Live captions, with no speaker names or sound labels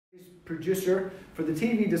producer for the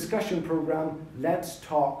TV discussion programme Let's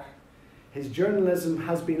Talk. His journalism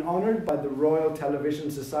has been honoured by the Royal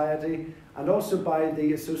Television Society and also by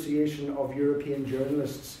the Association of European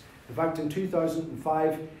Journalists. In fact, in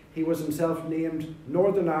 2005, he was himself named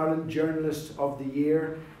Northern Ireland Journalist of the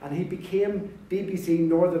Year, and he became BBC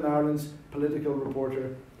Northern Ireland's political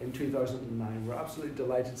reporter in 2009. We're absolutely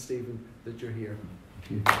delighted, Stephen, that you're here.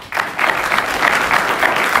 Thank you.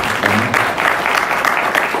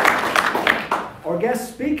 Our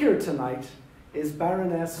guest speaker tonight is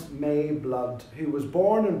Baroness May Blood, who was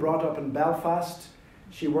born and brought up in Belfast.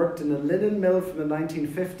 She worked in a linen mill from the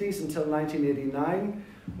 1950s until 1989,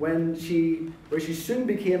 where she soon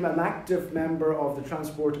became an active member of the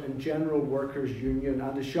Transport and General Workers Union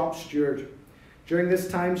and a shop steward. During this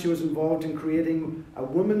time, she was involved in creating a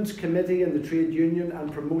women's committee in the trade union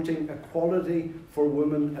and promoting equality for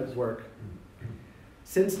women at work.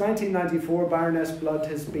 Since 1994, Baroness Blood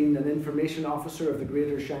has been an information officer of the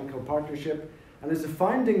Greater Shankill Partnership and is a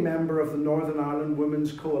founding member of the Northern Ireland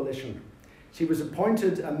Women's Coalition. She was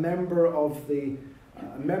appointed a member of the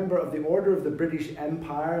Order of the British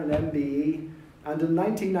Empire, an MBE, and in the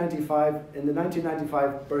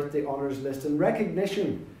 1995 birthday honours list in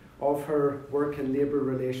recognition of her work in labour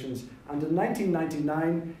relations. And in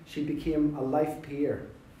 1999, she became a life peer.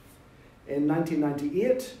 In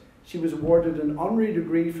 1998, she was awarded an honorary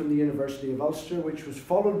degree from the University of Ulster, which was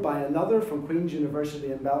followed by another from Queen's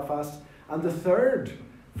University in Belfast, and the third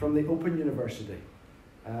from the Open University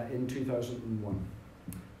in 2001.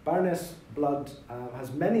 Baroness Blood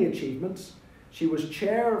has many achievements. She was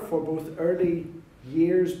chair for both Early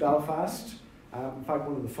Years Belfast, in fact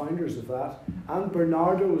one of the founders of that, and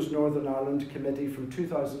Bernardo's Northern Ireland Committee from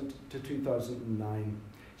 2000 to 2009.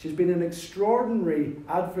 She's been an extraordinary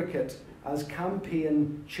advocate as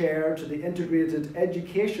campaign chair to the Integrated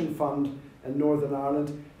Education Fund in Northern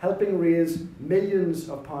Ireland, helping raise millions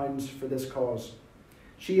of pounds for this cause.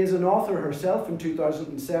 She is an author herself. In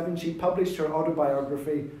 2007, she published her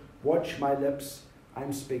autobiography, Watch My Lips,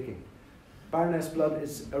 I'm Speaking. Baroness Blood,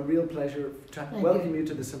 it's a real pleasure to welcome you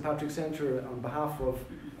to the St Patrick's Centre on behalf of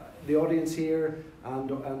the audience here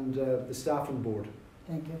and the staff and board.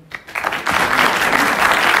 Thank you.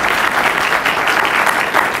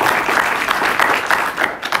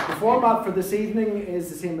 The format for this evening is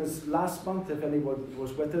the same as last month. If anyone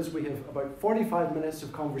was with us, we have about 45 minutes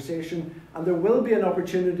of conversation, and there will be an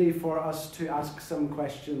opportunity for us to ask some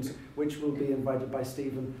questions, which will be invited by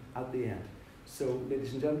Stephen at the end. So,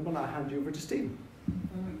 ladies and gentlemen, I hand you over to Stephen.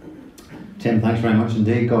 Tim, thanks very much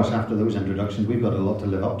indeed. Gosh, after those introductions, we've got a lot to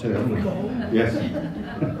live up to, haven't we? Yes.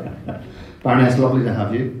 Baroness, lovely to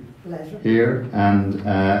have you here, and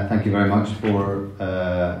thank you very much for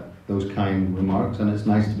those kind remarks, and it's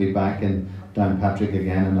nice to be back in Downpatrick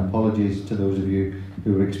again, and apologies to those of you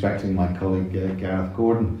who were expecting my colleague Gareth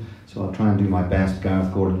Gordon, so I'll try and do my best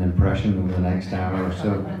Gareth Gordon impression over the next hour or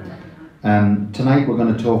so. Tonight we're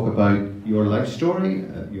going to talk about your life story,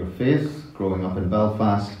 your faith, growing up in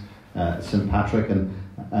Belfast, St Patrick, and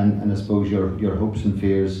I suppose your hopes and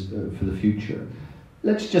fears for the future.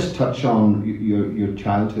 Let's just touch on your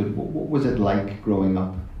childhood. What was it like growing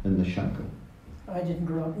up in the Shankill? I didn't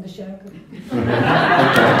grow up in the Shankill.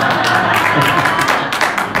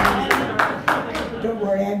 Don't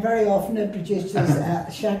worry, I'm very often introduced as a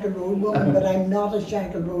Shankill Road woman, but I'm not a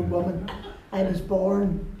Shankill Road woman. I was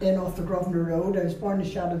born in off the Grosvenor Road. I was born in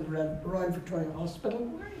Shadow of the Royal Victoria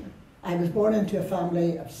Hospital. I was born into a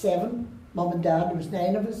family of 7, mum and dad. There was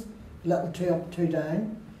 9 of us, little 2 up, 2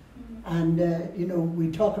 down. And you know,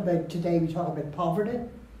 we talk about poverty,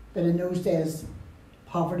 but in those days,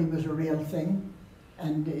 poverty was a real thing.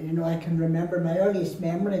 And you know, I can remember my earliest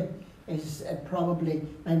memory is probably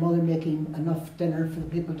my mother making enough dinner for the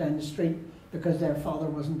people down the street because their father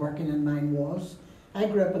wasn't working and mine was. I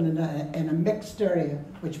grew up in a mixed area,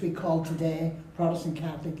 which we call today Protestant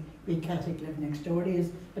Catholic. We Catholic live next door to us.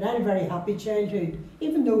 But I had a very happy childhood.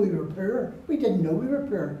 Even though we were poor, we didn't know we were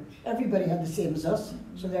poor. Everybody had the same as us,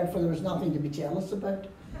 so therefore there was nothing to be jealous about.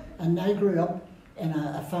 And I grew up in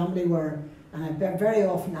a family where, and I very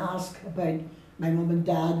often ask about my mum and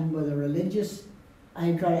dad and were they religious.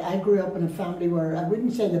 I grew up in a family where I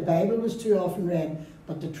wouldn't say the Bible was too often read,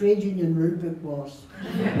 but the trade union rule book was.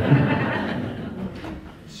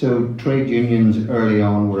 So trade unions early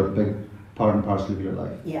on were a big part and parcel of your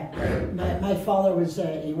life? Yeah. My father was,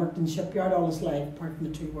 he worked in the shipyard all his life, apart from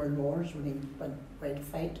the 2 world wars when he went away to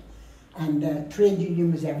fight. And trade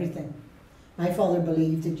union was everything. My father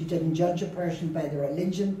believed that you didn't judge a person by their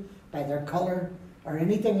religion, by their colour, or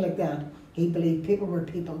anything like that. He believed people were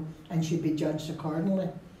people and should be judged accordingly.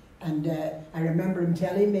 And I remember him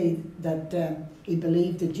telling me that he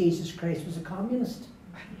believed that Jesus Christ was a communist.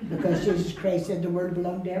 Because Jesus Christ said the world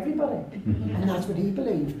belonged to everybody. And that's what he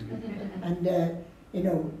believed. And, you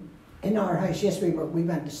know, in our house, yes, we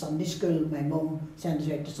went to Sunday school. My mum sent us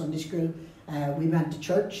out to Sunday school. We went to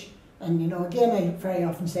church. And, you know, again, I very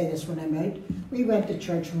often say this when I'm out. We went to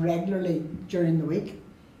church regularly during the week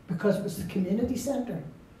because it was the community centre.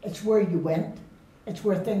 It's where you went. It's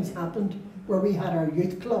where things happened, where we had our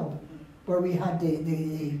youth club, where we had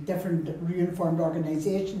the different uniformed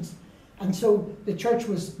organisations. And so the church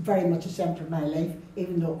was very much a centre of my life,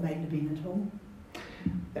 even though it mightn't have been at home.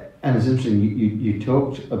 And it's interesting, you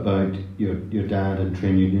talked about your dad and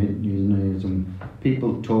trade unionism.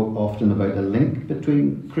 People talk often about the link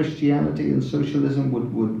between Christianity and socialism.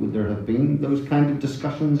 Would there have been those kind of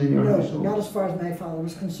discussions in your household? No, not as far as my father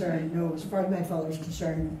was concerned. No, as far as my father was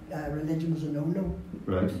concerned, religion was a no-no.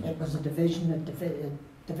 Right. It was a division that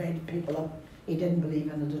divided people up. He didn't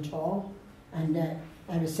believe in it at all. And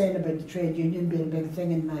I was saying about the trade union being a big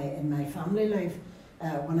thing in my family life.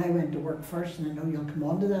 When I went to work first, and I know you'll come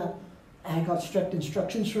on to that, I got strict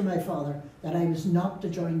instructions from my father that I was not to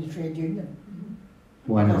join the trade union.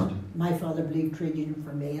 Why not? My father believed trade union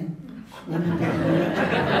for men.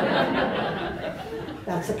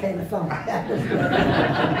 That's the kind of family I was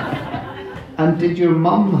with. And did your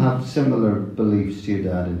mum have similar beliefs to your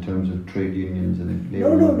dad in terms of trade unions and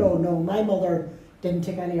No. My mother didn't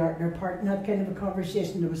take any part in that kind of a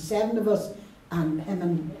conversation. There was 7 of us, and him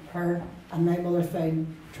and her, and my mother found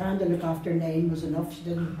trying to look after 9 was enough. She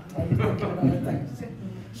didn't think about other things.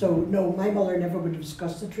 So no, my mother never would have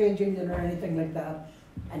discussed a trade union or anything like that.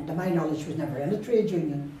 And to my knowledge, was never in a trade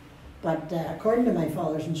union. But according to my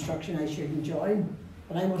father's instruction, I shouldn't join.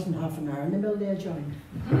 But I wasn't half an hour in the middle day I joined.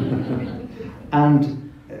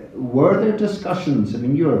 And were there discussions? I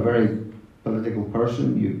mean, you're a very political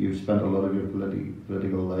person. You've spent a lot of your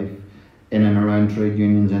political life in and around trade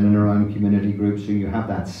unions, in and around community groups, so you have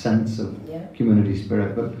that sense of community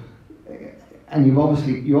spirit. But and you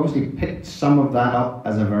obviously picked some of that up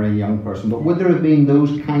as a very young person. But would there have been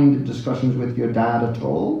those kind of discussions with your dad at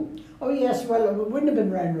all? Oh yes, well it wouldn't have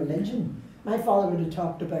been around religion. My father would have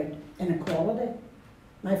talked about inequality.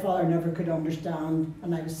 My father never could understand,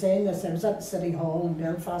 and I was saying this, I was at the City Hall in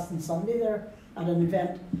Belfast on Sunday there at an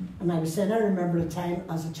event, and I was saying I remember a time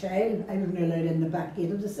as a child I wasn't allowed in the back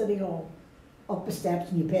gate of the City Hall. Up the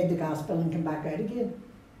steps and you paid the gas bill and came back out again.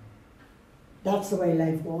 That's the way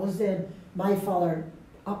life was then. My father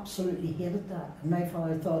absolutely hated that, and my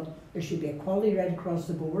father thought there should be equality right across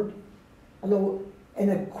the board. Although in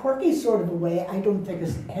a quirky sort of a way, I don't think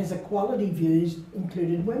his equality views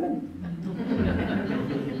included women.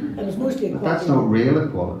 It was mostly equality. But that's not real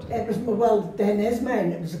equality. It was, well, in his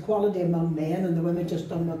mind, it was equality among men, and the women just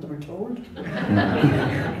done what they were told.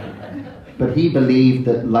 But he believed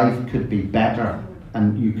that life could be better,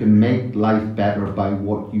 and you can make life better by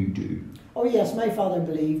what you do. Oh yes, my father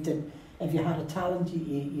believed that if you had a talent,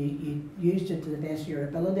 you used it to the best of your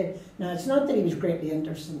ability. Now, it's not that he was greatly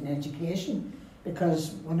interested in education,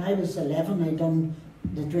 because when I was 11, I done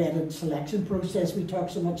the dreaded selection process we talk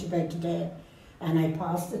so much about today, and I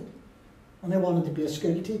passed it, and I wanted to be a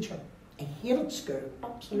school teacher. I hated school,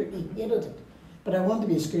 absolutely hated it, but I wanted to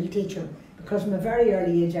be a school teacher because from a very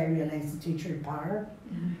early age I realised the teacher had power,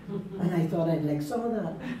 and I thought I'd like some of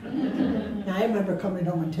that. Now, I remember coming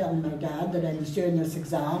home and telling my dad that I was doing this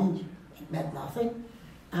exam. It meant nothing,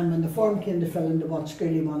 and when the form came to fill into what school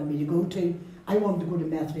he wanted me to go to, I wanted to go to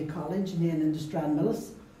Methody College and then into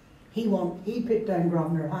Stranmillis. He put down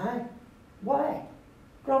Grosvenor High. Why?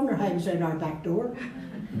 Grosvenor High was out our back door.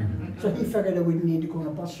 So he figured I wouldn't need to go on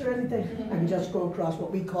a bus or anything. I could just go across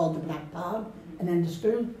what we called the Black Pad and into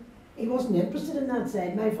school. He wasn't interested in that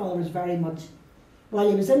side. My father was very much, while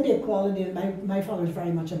he was into equality, my father was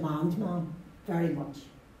very much a man's man, very much.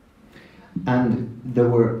 And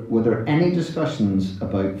were there any discussions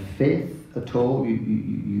about faith at all?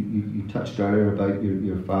 You touched earlier about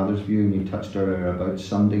your father's view, and you touched earlier about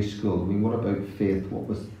Sunday school. I mean, what about faith? What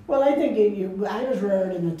was? Well, I think I was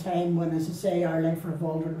reared in a time when, as I say, our life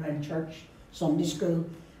revolved around church, Sunday school,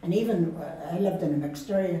 and even I lived in a mixed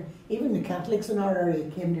area. Even the Catholics in our area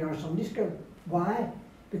came to our Sunday school. Why?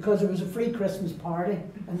 Because it was a free Christmas party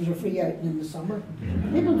and there was a free outing in the summer.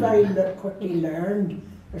 People very quickly learned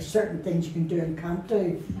there's certain things you can do and can't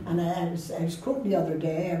do. And I was quoting the other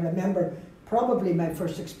day, I remember probably my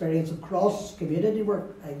first experience of cross community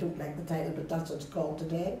work. I don't like the title, but that's what it's called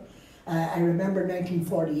today. I remember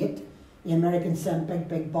 1948, the Americans sent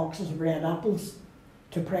big boxes of red apples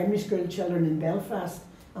to primary school children in Belfast,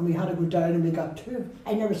 and we had to go down and we got 2.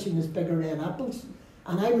 I never seen as big a red apples.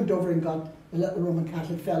 And I went over and got the little Roman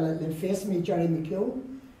Catholic fella that lived facing me, Jerry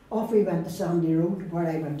McKeown, Off we went to Sandy Road, where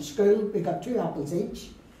I went to school. We got 2 apples each.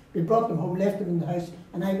 We brought them home, left them in the house,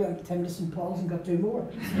 and I went to St Paul's and got 2 more.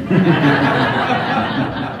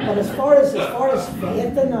 But as far as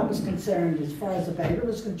faith in that was concerned, as far as the Bible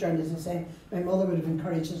was concerned, as I say, my mother would have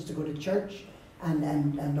encouraged us to go to church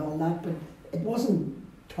and all that, but it wasn't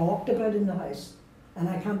talked about in the house. And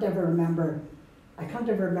I can't ever remember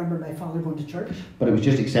my father going to church. But it was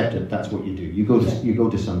just accepted. That's what you do. You go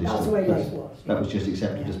to Sunday school. That's the way life was. That was just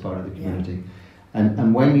accepted as part of the community. Yeah.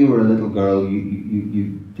 And when you were a little girl,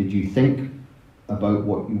 you did you think about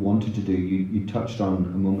what you wanted to do? You touched on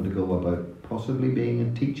a moment ago about possibly being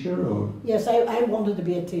a teacher, or? Yes, I wanted to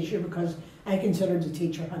be a teacher because I considered the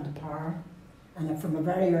teacher had the power, and from a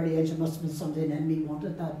very early age, it must have been something in me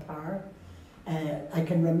wanted that power. I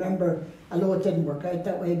can remember, although it didn't work out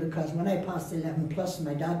that way, because when I passed 11 plus,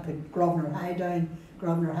 my dad put Grosvenor High down.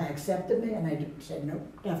 Grosvenor High accepted me, and I said no,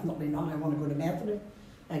 definitely not. I want to go to Methody.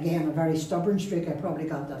 Again, a very stubborn streak. I probably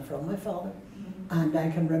got that from my father. And I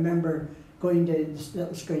can remember going to this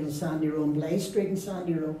little school in Sandy Row, Blaze Street in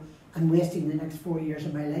Sandy Row, and wasting the next 4 years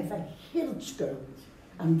of my life. I hated school.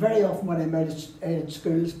 And very often when I'm out at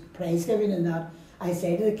school's prize giving and that, I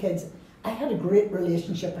say to the kids, I had a great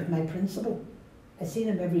relationship with my principal. I seen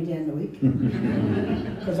him every day in the week.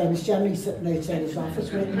 Because I was generally sitting outside his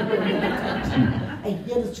office waiting for him. I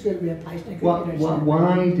hated school with a passion.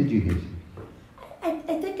 Why did you hate it?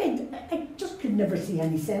 I think I just could never see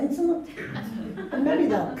any sense in it. And maybe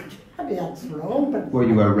that's wrong, but... Were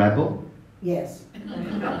you a rebel? Yes.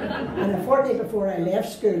 And a fortnight before I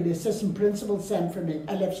left school, the assistant principal sent for me.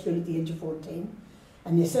 I left school at the age of 14.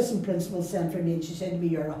 And the assistant principal sent for me and she said to me,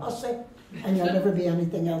 you're a hussy and you'll never be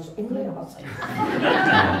anything else, only a hussy.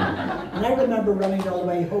 And I remember running all the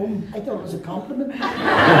way home. I thought it was a compliment.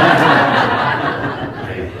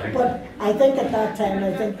 But I think at that time,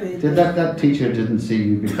 that teacher didn't see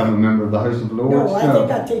you become a member of the House of Lords? No, I think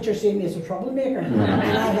that teacher seen me as a troublemaker.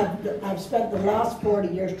 And I've spent the last 40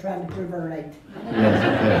 years trying to prove her right. Yes,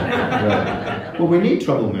 okay. Right. Well, we need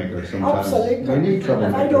troublemakers sometimes. Absolutely. We need troublemakers.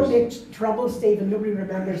 If I don't make trouble, Stephen, nobody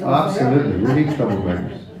remembers. Absolutely, we need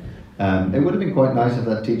troublemakers. It would have been quite nice if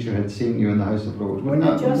that teacher had seen you in the House of Lords. Wouldn't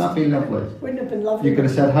that be lovely? Wouldn't have been lovely. You could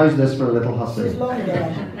have said, how's this for a little hussy? She's long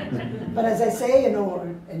dead. But as I say,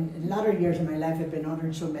 in latter years of my life, I've been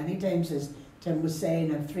honoured so many times, as Tim was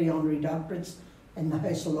saying, I have 3 honorary doctorates in the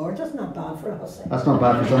House of Lords. That's not bad for a hussy. That's not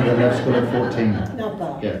bad for somebody that left school at 14. Not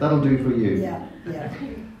bad. Yeah, that'll do for you. Yeah.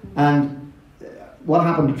 And what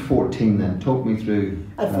happened at 14 then? Talk me through.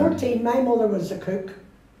 At 14, my mother was a cook.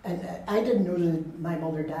 And I didn't know that my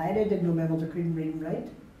mother died. I didn't know my mother couldn't read and write.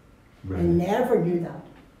 Right. I never knew that.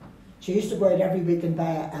 She used to go out every week and buy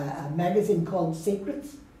a magazine called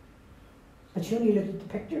Secrets. But she only looked at the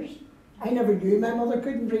pictures. I never knew my mother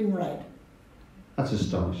couldn't read and write. That's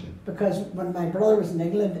astonishing. Because when my brother was in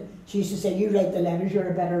England, she used to say, you write the letters, you're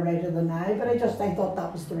a better writer than I. But I thought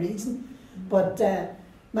that was the reason. But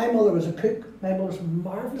my mother was a cook. My mother was a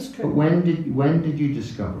marvellous cook. But when did you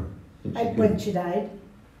discover that when she died.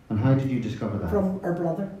 And how did you discover that? From her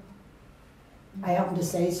brother. I happened to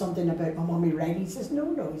say something about my mummy writing. He says,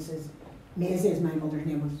 no. He says, Maisie is my mother's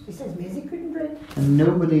name. He says, Maisie couldn't write. And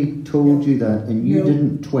nobody told you that, and you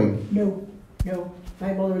didn't twig? No.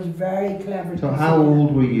 My mother was very clever. So how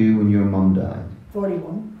old were you when your mum died?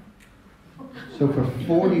 41. So for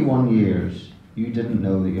 41 years, you didn't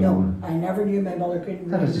know that your mum... No, I never knew my mother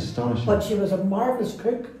couldn't write. That is astonishing. But she was a marvellous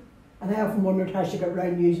cook. And I often wondered how she got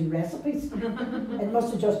round using recipes. It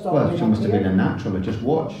must have just thought. Well, she must have been a natural. It just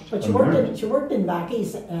watched. But she worked in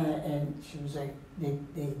Mackey's, and she was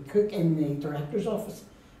the cook in the director's office.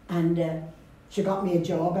 And she got me a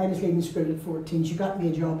job. I was leaving school at 14. She got me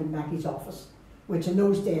a job in Mackey's office, which in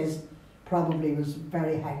those days probably was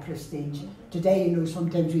very high prestige. Today,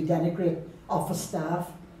 sometimes we denigrate office staff.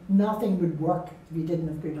 Nothing would work if you didn't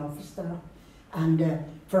have good office staff. And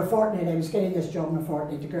for a fortnight, I was getting this job in a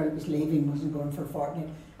fortnight. The girl that was leaving wasn't going for a fortnight.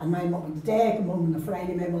 And my mum, the day I come home on the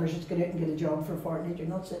Friday, my mother said, get out and get a job for a fortnight. You're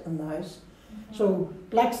not sitting in the house. So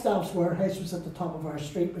Blackstaff's warehouse was at the top of our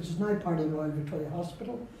street, which is now part of the Royal Victoria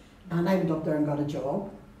Hospital. And I went up there and got a job.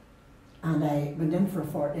 And I went in for a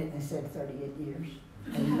fortnight and I said 38 years.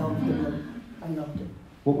 I loved it. I loved it.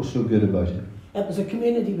 What was so good about it? It was a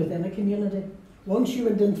community within a community. Once you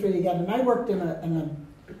went in through the gate, and I worked in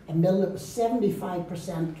a mill that was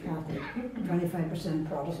 75% Catholic, 25%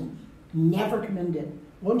 Protestant, never come in it.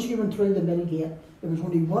 Once you went through the mill gate, there was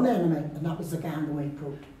only one enemy, and that was the guy in the white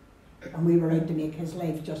coat. And we were out to make his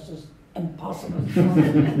life just as impossible as possible.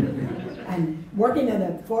 And working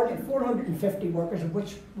in 450 workers, of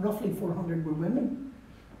which roughly 400 were women.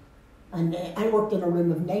 And I worked in a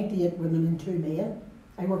room of 98 women and 2 men.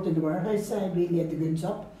 I worked in the warehouse side, we laid the goods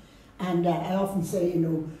up. And I often say, you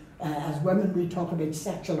know, as women we talk about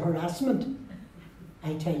sexual harassment.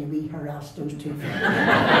 I tell you, we harassed those two fellas.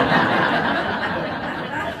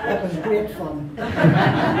 It was great fun.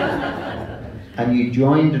 And you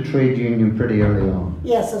joined the trade union pretty early on?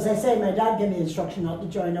 Yes, as I say, my dad gave me the instruction not to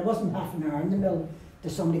join. I wasn't half an hour in the mill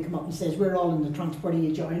till somebody come up and says, we're all in the transport, are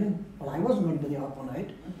you joining? Well, I wasn't going to be the odd one out.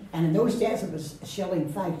 And in those days it was a shilling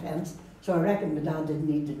 5 pence, so I reckon my dad didn't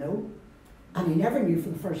need to know. And he never knew for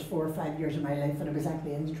the first 4 or 5 years of my life that I was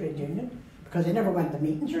actually in the trade union, because I never went to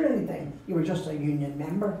meetings or anything. You were just a union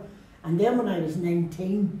member. And then when I was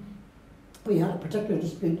 19, we had a particular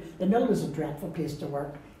dispute. The mill was a dreadful place to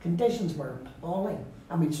work. Conditions were appalling,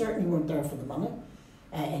 and we certainly weren't there for the money.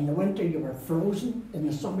 In the winter you were frozen, in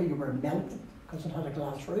the summer you were melted because it had a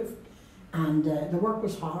glass roof, and the work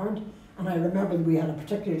was hard. And I remember we had a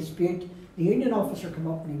particular dispute. The union officer came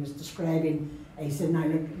up and he was describing, he said, now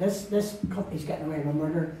look, this company's getting away with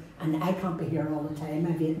murder and I can't be here all the time.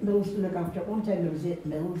 I have 8 mills to look after. At one time there was 8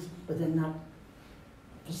 mills within that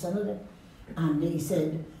vicinity. And he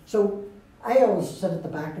said, so I always sit at the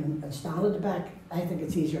back and stand at the back. I think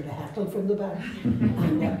it's easier to heckle from the back.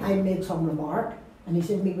 And I made some remark, and he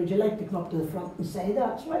said to me, would you like to come up to the front and say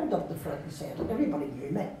that? So I went up to the front and said it. Everybody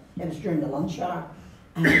knew me. It was during the lunch hour.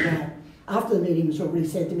 And after the meeting was over, he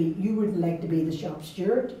said to me, you wouldn't like to be the shop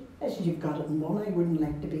steward? I said, you've got it in one. I wouldn't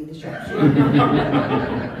like to be the shop steward.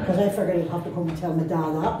 Because I figured I'd have to come and tell my dad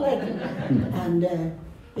that. Like. And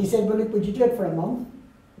he said, well, look, would you do it for a month?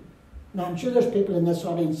 Now, I'm sure there's people in this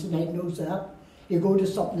audience tonight knows that. You go to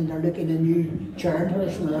something and they're looking at a new charitable,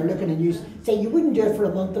 and they're looking at you, say, you wouldn't do it for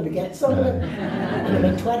a month to get something. And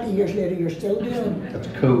about 20 years later, you're still doing it. That's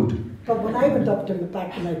code. But when I went up to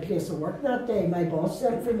back to my place of work that day, my boss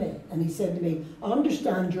sent for me, and he said to me, I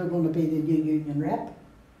understand you're going to be the new union rep.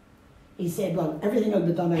 He said, well, everything will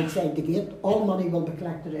be done outside the gate. All money will be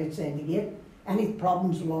collected outside the gate. Any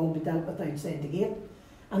problems will all be dealt with outside the gate.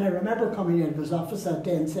 And I remember coming out of his office that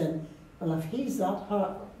day and saying, well, if he's that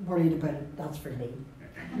worried about it, that's for me.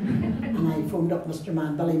 And I phoned up Mr.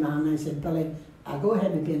 Mann, Billy Mann, and I said, Billy, I'll go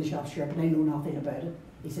ahead and be in the shop steward, but I know nothing about it.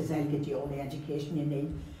 He says, I'll get you all the education you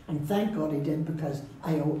need. And thank God he did, because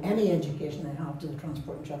I owe any education I have to the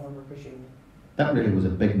Transport and General Workers Union. That really was a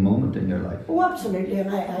big moment in your life. Oh, absolutely. And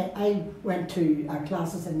I went to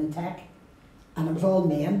classes in the tech, and it was all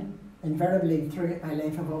men. Invariably throughout my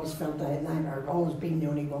life I've always felt that I've always been the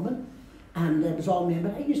only woman. And it was all men,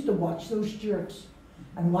 but I used to watch those stewards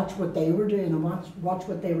and watch what they were doing and watch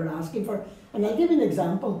what they were asking for. And I'll give you an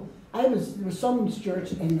example. There was some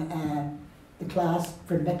stewards in the class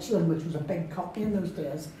for Michelin, which was a big company in those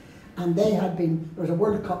days, and there was a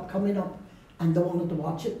World Cup coming up, and they wanted to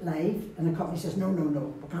watch it live, and the company says, no,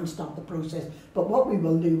 we can't stop the process, but what we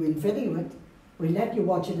will do, we'll video it, we'll let you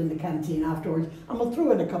watch it in the canteen afterwards, and we'll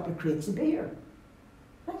throw in a couple of crates of beer.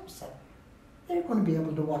 That was it. They're going to be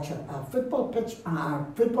able to watch a football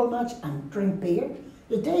match and drink beer.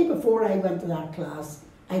 The day before I went to that class,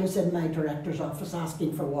 I was in my director's office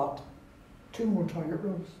asking for what? 2 more toilet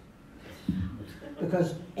rolls.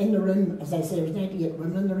 Because in the room, as I say, there was 98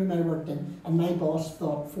 women in the room I worked in, and my boss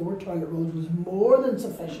thought 4 toilet rolls was more than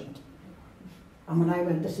sufficient. And when I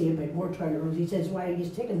went to see about more toilet rolls, he says, why are you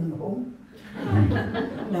taking them home?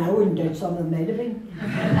 Now, I wouldn't doubt some of them might have been.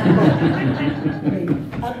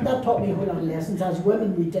 But, that taught me a whole lot of lessons. As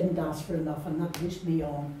women, we didn't ask for enough, and that pushed me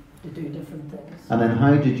on to do different things. And then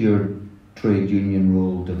how did your trade union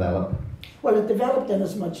role develop? Well, it developed in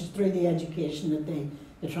as much as through the education that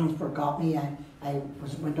the transport got me. I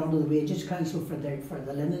went on to the Wages Council for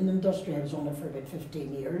the linen industry. I was on it for about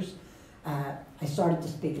 15 years. I started to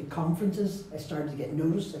speak at conferences. I started to get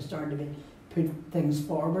noticed. I started to put things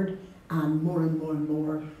forward. And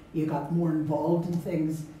more, you got more involved in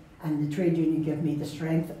things, and the trade union gave me the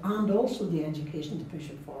strength and also the education to push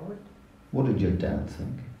it forward. What did your dad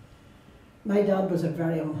think? My dad was a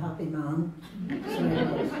very unhappy man.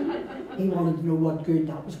 So he wanted to know what good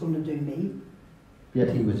that was going to do me. Yet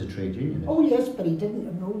he was a trade unionist. Oh yes, but he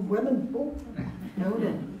didn't know women. Oh,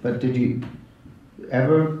 no. But did you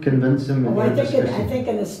ever convince him? Oh, I think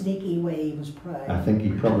in a sneaky way he was proud. I think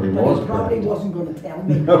he probably but was. He probably proud. wasn't going to tell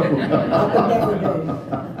me. No. I would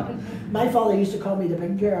never do. My father used to call me the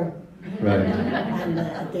big girl. Right. And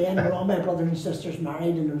at the end, when all my brothers and sisters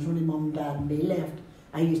married, and there was only mum, dad, and me left,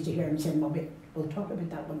 I used to hear him say, "Mummy, we'll talk about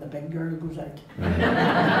that when the big girl goes out."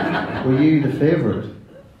 Right. Were you the favourite?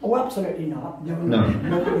 Oh, absolutely not. No.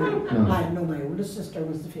 My oldest sister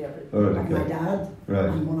was the favourite. Oh, and okay. my dad Right.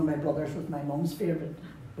 and one of my brothers was my mum's favourite.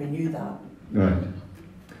 We knew that. Right.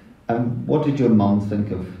 What did your mum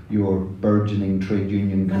think of your burgeoning trade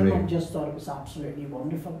union My career? mum just thought it was absolutely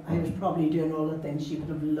wonderful. I was probably doing all the things she would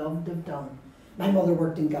have loved to have done. My mother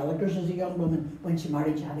worked in Gallagher's as a young woman. When she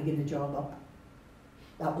married, she had to give the job up.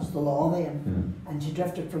 That was the law then. And she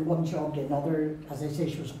drifted from one job to another. As I say,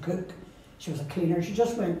 she was a cook, she was a cleaner. She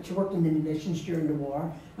worked in the munitions during the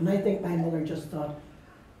war. And I think my mother just thought,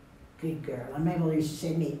 good girl. And my mother used to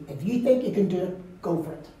say to me, if you think you can do it, go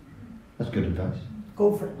for it. That's good advice.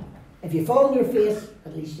 Go for it. If you fall on your face,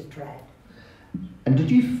 at least you've tried. And did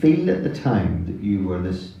you feel at the time that you were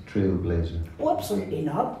this trailblazer? Oh, absolutely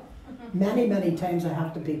not. Many, many times, I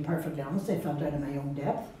have to be perfectly honest, I felt out of my own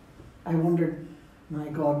depth. I wondered, my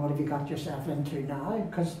God, what have you got yourself into now?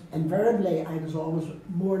 Because invariably, I was always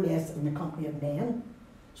more or less in the company of men.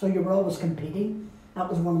 So you were always competing. That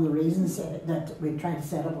was one of the reasons that we tried to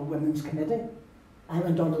set up a women's committee. I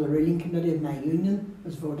went on to the ruling committee of my union,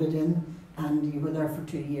 was voted in, and you were there for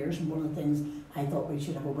 2 years. And one of the things I thought we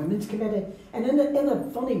should have a women's committee. And in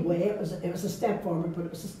a funny way, it was a step forward, but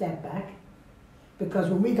it was a step back. Because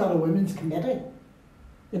when we got a women's committee,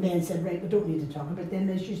 the men said, right, we don't need to talk about them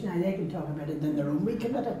issues now, they can talk about it in their own wee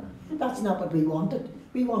committee. That's not what we wanted.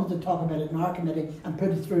 We wanted to talk about it in our committee and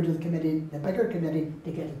put it through to the committee, the bigger committee,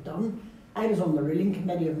 to get it done. I was on the ruling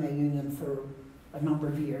committee of my union for a number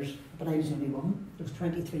of years, but I was the only one. There was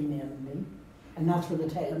 23 men and me. And that's where the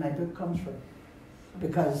title of my book comes from.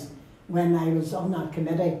 Because when I was on that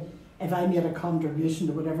committee, if I made a contribution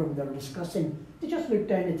to whatever they were discussing, they just looked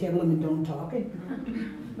down the table and went on talking.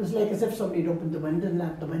 It was like as if somebody had opened the window and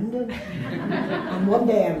let the wind in. And one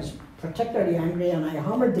day I was particularly angry and I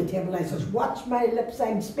hammered the table and I says, watch my lips,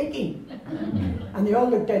 I'm speaking. And they all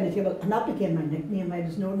looked down the table and that became my nickname. I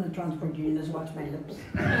was known in the transport union as watch my lips.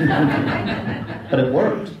 But it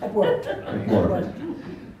worked. It worked. It worked.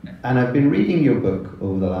 And I've been reading your book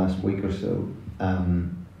over the last week or so,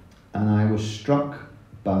 and I was struck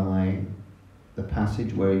by the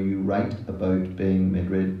passage where you write about being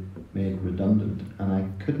made redundant, and I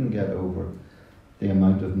couldn't get over the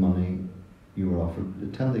amount of money you were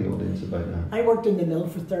offered. Tell the audience about that. I worked in the mill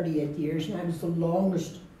for 38 years and I was the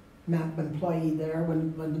longest employee there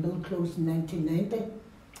when the mill closed in 1990,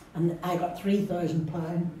 and I got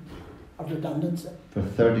 £3,000 of redundancy. For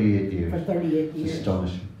 38 years? For 38 years. It's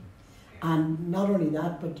astonishing. And not only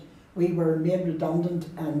that, but we were made redundant,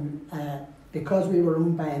 and because we were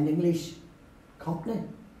owned by an English company,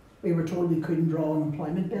 we were told we couldn't draw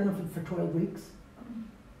unemployment benefit for 12 weeks.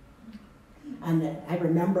 And I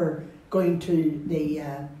remember going to the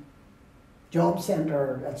job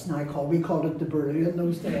centre, it's now called, we called it the Bureau in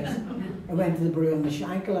those days. I went to the Bureau on the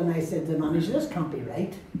Shankill and I said to the manager, this can't be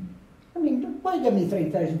right. I mean, why give me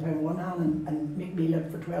 £3,000 one hand and make me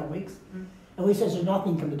live for 12 weeks? And we says, there's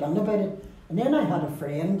nothing can be done about it. And then I had a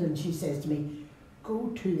friend and she says to me, go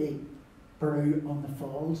to the Bureau on the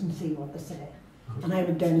Falls and see what they say. And I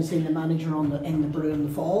went down and seen the manager in the Bureau on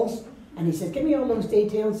the Falls, and he said, give me all those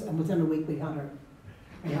details, and within a week we had our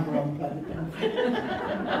unemployment benefit.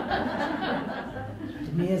 It's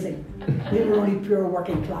amazing. We were only pure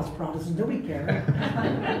working class Protestants, nobody cared.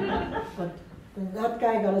 But that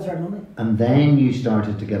guy got us our money. And then you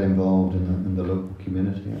started to get involved in the local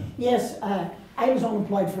community. Yeah? Yes, I was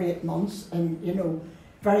unemployed for 8 months, and you know,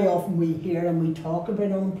 very often we hear and we talk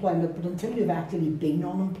about unemployment, but until you've actually been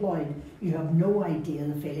unemployed, you have no idea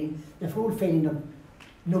the whole feeling of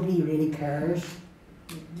nobody really cares,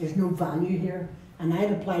 there's no value here. And I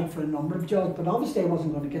had applied for a number of jobs, but obviously I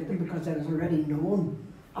wasn't going to get them because I was already known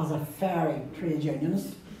as a very trade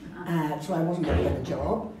unionist, so I wasn't going to get a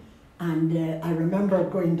job. And I remember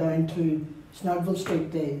going down to Snugville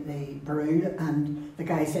Street, the Bureau, and the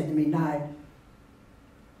guy said to me, now,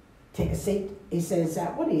 take a seat. He says,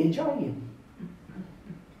 what age are you?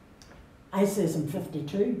 I says, I'm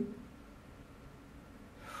 52.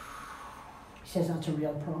 He says, that's a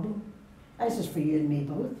real problem. I says, for you and me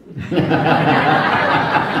both.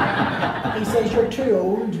 He says, you're too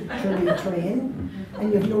old to retrain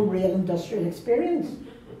and you've no real industrial experience.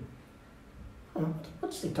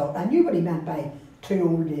 What's the talk? I knew what he meant by too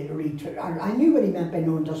old to retrain. I knew what he meant by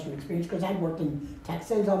no industrial experience because I'd worked in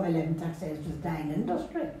textiles all my life, and textiles was a dying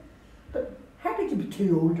industry. But how could you be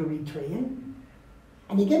too old to retrain?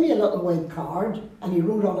 And he gave me a little white card and he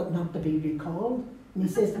wrote on it not to be recalled. And he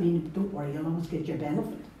says to me, don't worry, you'll always get your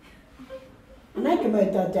benefit. And I came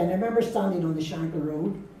out that day and I remember standing on the Shankill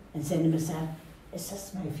Road and saying to myself, is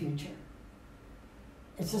this my future?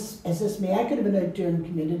 Is this me? I could have been out doing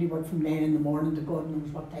community work from 9 in the morning to God knows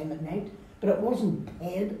what time at night, but it wasn't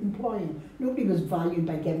paid employing. Nobody was valued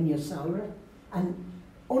by giving you a salary. And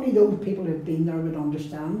only those people who've been there would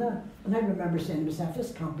understand that. And I remember saying to myself,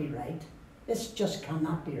 this can't be right. This just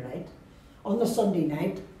cannot be right. On the Sunday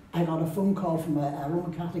night, I got a phone call from a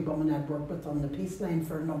Roman Catholic woman I'd worked with on the peace line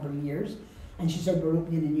for a number of years, and she said, we're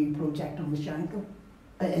opening a new project on the Shankill,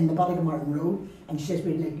 in the Ballygamartin Road, and she says,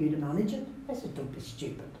 we'd like you to manage it. I said, don't be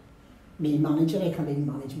stupid. Me manage it, I can't even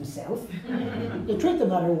manage myself. The truth of the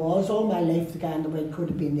matter was, all my life the guy in the white coat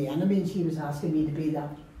had been the enemy, and she was asking me to be that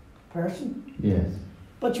person. Yes.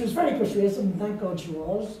 But she was very persuasive, and thank God she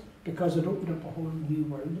was, because it opened up a whole new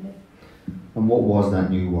world to me. And what was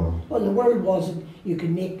that new world? Well, the world was that you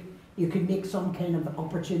could make some kind of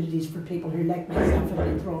opportunities for people who, like myself, had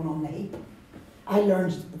been thrown on the heap. I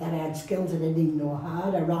learned that I had skills I didn't even know I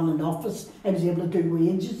had. I ran an office. I was able to do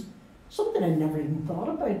wages, something I never even thought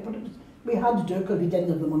about. But we had to do it because we didn't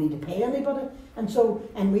have the money to pay anybody.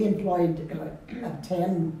 And we employed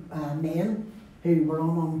 10 men who were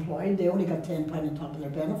unemployed. They only got £10 on top of their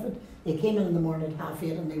benefit. They came in the morning at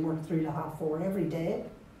 8:30 and they worked through to 4:30 every day.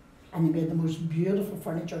 And they made the most beautiful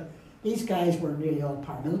furniture. These guys were really all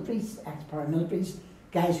paramilitaries, ex-paramilitaries,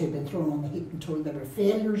 guys who had been thrown on the heap and told they were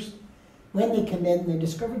failures. When they came in, they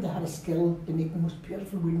discovered they had a skill to make the most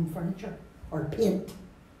beautiful wooden furniture, or paint.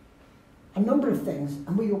 A number of things,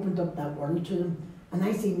 and we opened up that world to them. And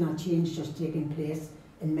I seen that change just taking place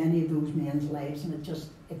in many of those men's lives, and it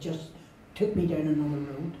just took me down another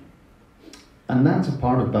road. And that's a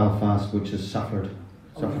part of Belfast which has suffered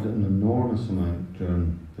an enormous amount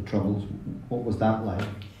during the Troubles. What was that like,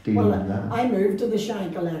 dealing with that? I moved to the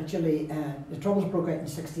Shankill actually. The Troubles broke out in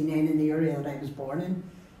 '69 in the area that I was born in,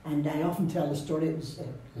 and I often tell the story. It was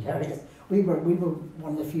hilarious. We were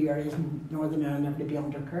one of the few areas in Northern Ireland ever to be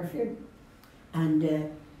under curfew, and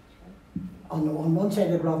on one side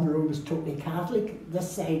of the Grosvenor Road was totally Catholic. This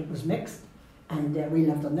side was mixed. And we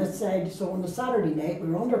lived on this side. So on the Saturday night, we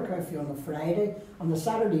were under curfew on the Friday. On the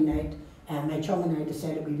Saturday night, my chum and I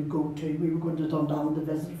decided we were going to Dundalk to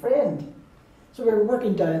visit a friend. So we were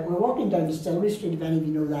walking down Distillery Street, if any of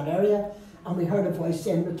you know that area, and we heard a voice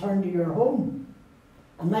saying, return to your home.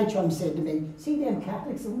 And my chum said to me, see them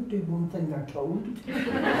Catholics, they won't do one thing they're told.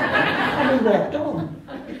 And we walked on.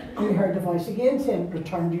 And we heard the voice again saying,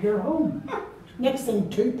 return to your home. Next thing,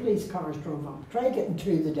 2 police cars drove up. Try getting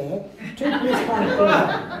through the day. 2 police cars drove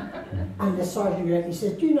up. And the sergeant got out and he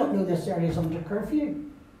says, do you not know this area is under curfew?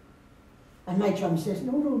 And my chum says,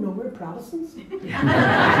 no, we're Protestants. He says,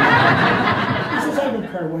 I don't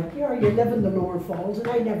care what you are, you live in the Lower Falls, and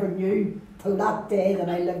I never knew till that day that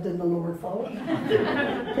I lived in the Lower Falls.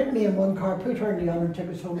 Put me in one car, put her in the other, and took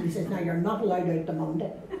us home. He says, now you're not allowed out the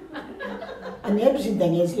Monday. And the interesting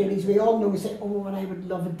thing is, ladies, we all know, we say, oh, and I would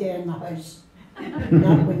love a day in the house.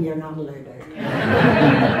 Not when you're not allowed out.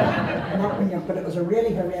 Not when you're, but it was a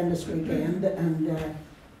really horrendous weekend, and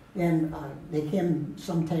then they came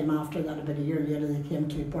sometime after that, about a year later, they came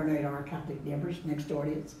to burn out our Catholic neighbours next door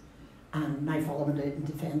to us, and my father went out and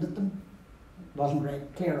defended them. It wasn't right,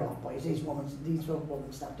 clear off boys, these women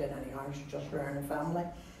stepped in any harm, just rearing a family,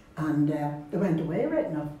 and they went away right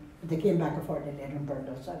enough, but they came back a fortnight later and burned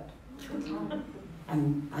us out.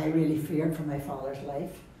 And I really feared for my father's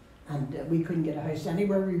life. And we couldn't get a house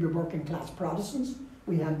anywhere. We were working class Protestants.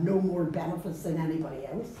 We had no more benefits than anybody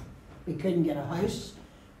else. We couldn't get a house.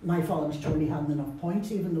 My father was told he hadn't enough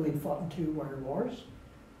points, even though he'd fought in 2 world wars.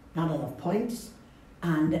 Not enough points.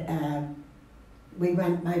 And we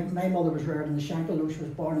went, my mother was reared in the Shankill, though she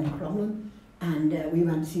was born in Crumlin. And we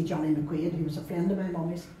went to see Johnny McQuaid, who was a friend of my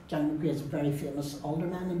mummy's. Johnny McQuaid's a very famous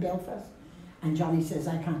alderman in Belfast. And Johnny says,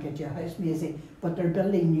 I can't get you a house, Maisie, but they're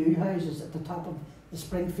building new houses at the top of the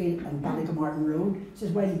Springfield and Ballygamartin Road. He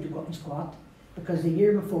says, why don't you go up and squat? Because the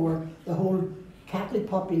year before, the whole Catholic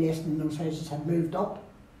population in those houses had moved up,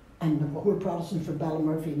 and the whole Protestants from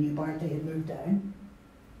Ballymurphy and New Barty had moved down.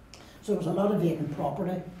 So there was a lot of vacant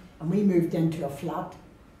property, and we moved into a flat,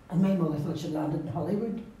 and my mother thought she'd landed in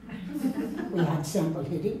Hollywood. We had central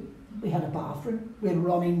heating, we had a bathroom, we had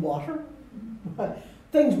running water.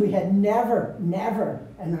 Things we had never in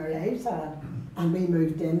our lives had. And we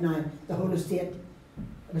moved in. Now, the whole estate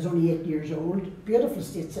was only 8 years old. Beautiful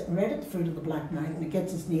estate sitting right at the foot of the Black Mountain. It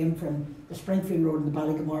gets its name from the Springfield Road and the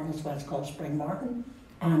Ballygamartin, that's why it's called Spring Martin.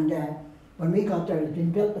 And when we got there, it had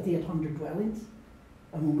been built with 800 dwellings.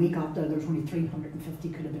 And when we got there was only 350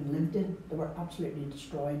 could have been lived in. They were absolutely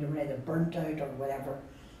destroyed. They were either burnt out or whatever.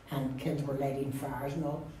 And kids were lighting fires and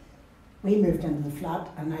all. We moved into the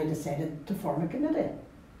flat, and I decided to form a committee.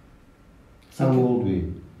 How old were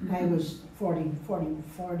you? I was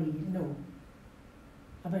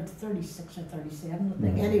about 36 or 37, I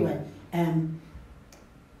think. Anyway,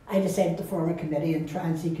 I decided to form a committee and try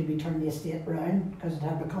and see could we turn the estate around, because it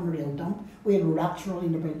had become a real dump. We had rats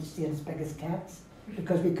rolling about the estate as big as cats.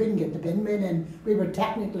 because we couldn't get the bin men in. We were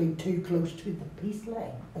technically too close to the peace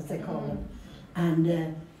line, as they call it. And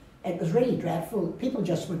it was really dreadful. People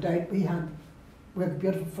just went out. We had a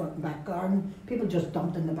beautiful front and back garden. People just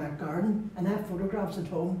dumped in the back garden. And I have photographs at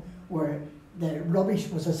home where the rubbish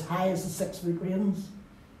was as high as the 6 foot railings.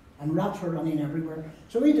 And rats were running everywhere.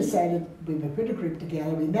 So we decided we would put a group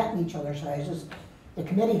together. We met in each other's houses. The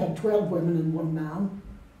committee had 12 women and 1 man.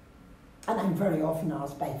 And I'm very often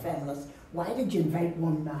asked by feminists, why did you invite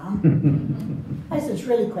 1 man? I said, it's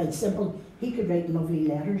really quite simple. He could write lovely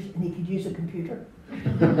letters and he could use a computer.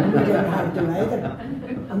 And we didn't know how to do either.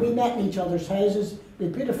 And we met in each other's houses. We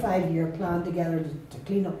put a 5-year plan together to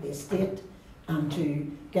clean up the estate and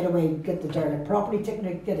to get the derelict property taken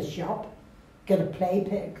out, get a shop, get a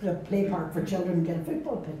play park for children, get a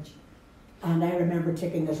football pitch. And I remember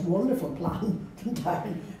taking this wonderful plan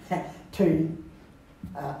down to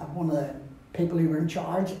one of the people who were in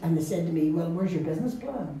charge, and they said to me, well, where's your business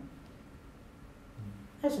plan?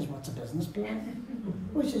 I says, what's a business plan?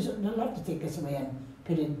 Which is, they'll have to take us away and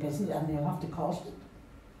put it in business, and they'll have to cost it.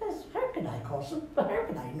 I says, how could I cost it? But how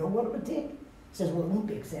could I know what it would take? He says, well, it won't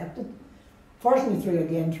be accepted. Fortunately,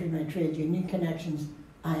 through my trade union connections,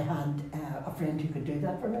 I had a friend who could do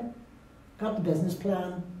that for me. Got the business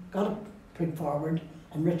plan, got it put forward,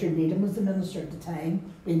 and Richard Needham was the minister at the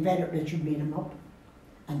time. We invited Richard Needham up,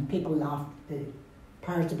 and people laughed. The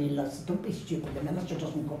powers to be said, don't be stupid, the minister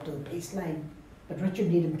doesn't go up to the peace line. But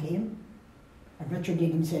Richard Needham came, and Richard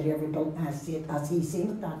Needham said every built as he seen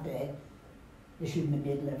it that day, they shouldn't have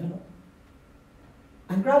made living it.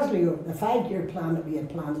 And gradually, the 5-year plan that we had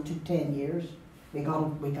planned, it took 10 years. We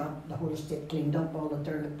got the whole estate cleaned up, all the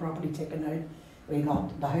derelict property taken out. We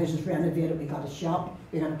got the houses renovated, we got a shop,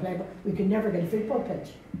 we got a playground. We could never get a football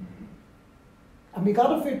pitch. And we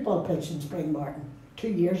got a football pitch in Spring Martin 2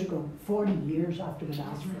 years ago, 40 years after we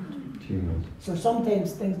asked for it. So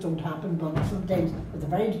sometimes things don't happen, but sometimes with a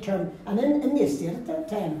very determined. And in the estate at that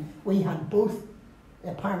time, we had both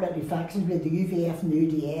the paramilitary factions, we had the UVF and the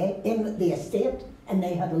UDA in the estate, and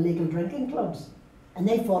they had illegal drinking clubs. And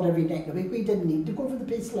they fought every night of the week. We didn't need to go for the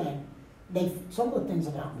peace line. Some of the things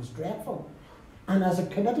that happened was dreadful. And as a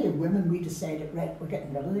committee of women, we decided, right, we're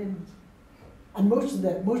getting rid of them. And most of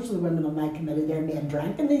the women on my committee, their men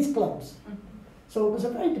drank in these clubs. So it was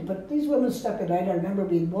but these women stuck it out. I remember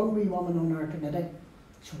being one wee woman on our committee,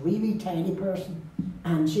 this wee tiny person,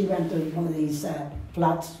 and she went to one of these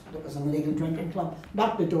flats that was an illegal drinking club,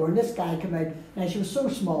 knocked the door, and this guy came out. Now she was so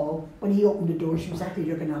small, when he opened the door, she was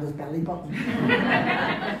actually looking at his belly button.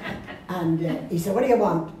 And he said, what do you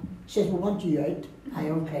want? She says, we want you out. I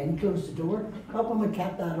okay, and closed the door. That woman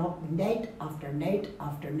kept that up night after night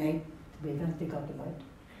after night, till we eventually got them out.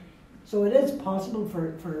 So it is possible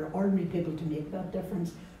for ordinary people to make that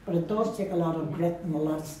difference, but it does take a lot of grit and a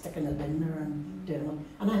lot of sticking it in there and doing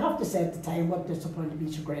it. And I have to say at the time, what disappointed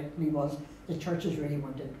me so greatly was the churches really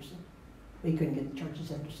weren't interested. We couldn't get the churches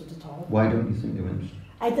interested at all. Why don't you think they were interested?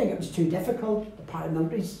 I think it was too difficult. The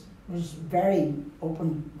paramilitaries was very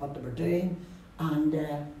open what they were doing, and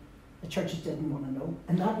the churches didn't want to know.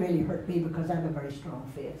 And that really hurt me because I have a very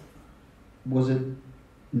strong faith. Was it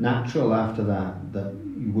natural after that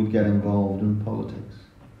you would get involved in politics?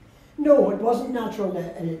 No, it wasn't natural.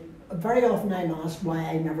 Very often I'm asked why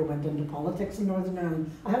I never went into politics in Northern Ireland.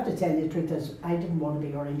 I have to tell you the truth is, I didn't want to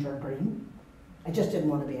be orange or green. I just didn't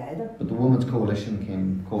want to be either. But the Women's Coalition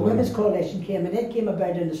came. The Women's Coalition came, and it came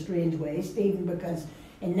about in a strange way, Stephen, because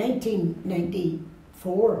in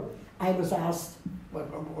 1994 I was asked,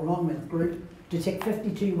 along with a group, to take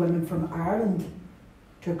 52 women from Ireland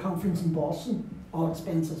to a conference in Boston, all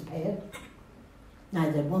expenses paid. Now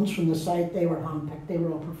the ones from the south, they were handpicked, they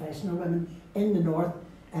were all professional women. In the north,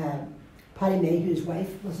 Paddy May, whose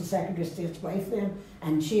wife was the Secretary of State's wife then,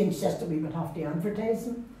 and she insisted we would have to advertise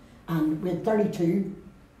them. And we had 32,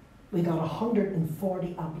 we got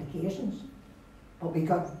 140 applications. But we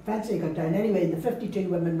eventually got down. Anyway, the 52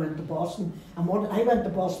 women went to Boston, and I went to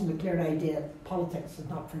Boston with a clear idea, politics is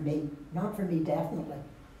not for me definitely.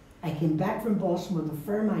 I came back from Boston with a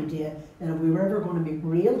firm idea that if we were ever going to make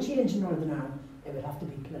real change in Northern Ireland, it would have to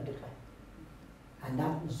be politically. And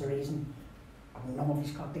that was the reason none of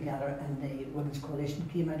us got together and the Women's Coalition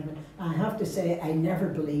came out of it. And I have to say, I never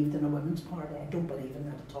believed in a women's party. I don't believe in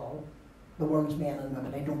that at all. The world's men and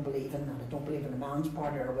women, I don't believe in that. I don't believe in a man's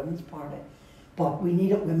party or a women's party. But we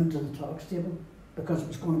needed women to the talks table because it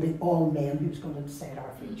was going to be all men who was going to decide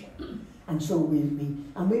our future. And so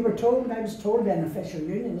we were told, I was told by an official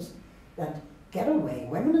unionist, that get away,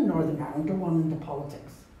 women in Northern Ireland are wanting into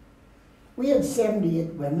politics. We had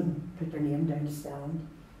 78 women put their name down to stand,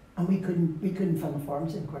 and we couldn't fill the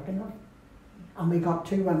forms in quick enough. And we got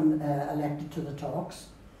 2 women elected to the talks,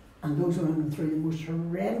 and those women through the most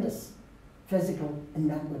horrendous physical and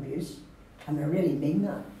mental abuse, and I really mean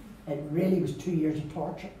that. It really was 2 years of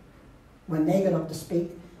torture. When they got up to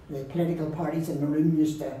speak, the political parties in the room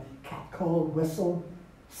used to catcall, whistle,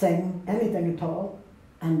 sing, anything at all.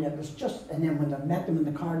 And it was just, and then when I met them in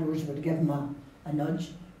the corridors, we would give them a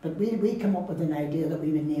nudge. But we come up with an idea that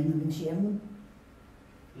we would name them and shame them.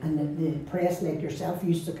 And the press, like yourself,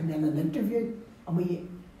 used to come in and interview. And we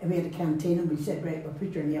had a canteen and we said, right, we'll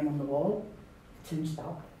put your name on the wall. It soon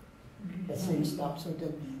stopped. It soon stopped, so it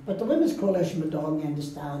did. But the Women's Coalition would all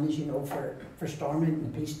understand, as you know, for storming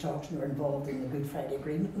and the peace talks, and were involved in the Good Friday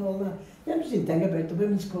Agreement and all that. The interesting thing about the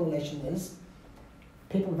Women's Coalition is,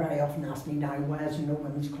 people very often ask me now, why is there no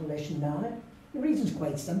Women's Coalition now? The reason's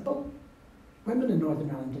quite simple. Women in Northern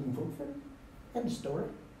Ireland didn't vote for it. End of story.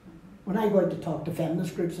 When I go out to talk to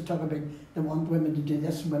feminist groups, they talk about they want women to do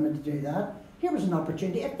this and women to do that. Here was an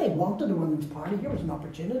opportunity. If they wanted a women's party, here was an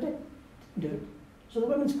opportunity to do it. So the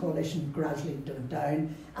Women's Coalition gradually went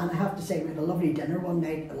down, and I have to say we had a lovely dinner one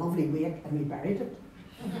night, a lovely wake, and we buried it.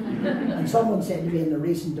 And someone said to me in the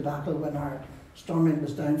recent debacle when our Stormont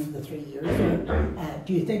was down for the 3 years,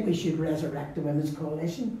 do you think we should resurrect the Women's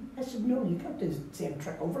Coalition? I said, no, you can't do the same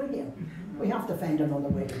trick over again. We have to find another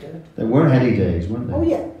way to do it. There were heady days, weren't there? Oh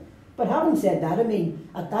yeah, but having said that, I mean,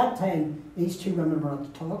 at that time, these 2 women were at the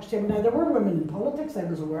talks table. Now, there were women in politics, I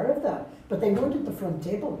was aware of that, but they weren't at the front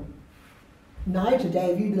table. Now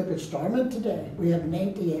today, if you look at Stormont today, we have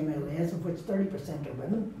 90 MLAs, of which 30% are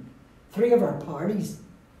women. 3 of our parties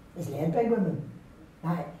is led by women.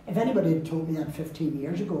 Now, if anybody had told me that 15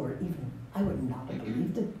 years ago, or even, I would not have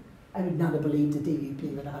believed it. I would not have believed the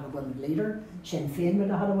DUP would have had a women leader, Sinn Féin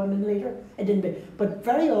would have had a women leader. It didn't be, but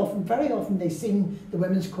very often they seen the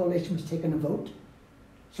Women's Coalition was taking a vote.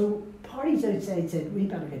 So parties outside said, we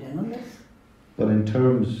better get in on this. But in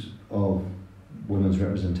terms of women's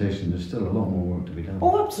representation, there's still a lot more work to be done.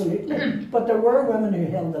 Oh, absolutely. But there were women who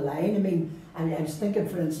held the line. I mean, I was thinking,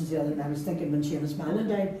 for instance, the other night, I was thinking when Seamus Manning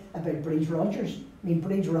died about Breeze Rogers. I mean,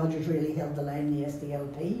 Breeze Rogers really held the line in the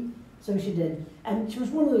SDLP, so she did. And she was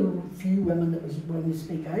one of the few women that was willing to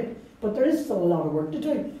speak out. But there is still a lot of work to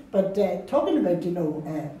do. But talking about,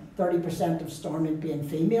 30% of Stormont being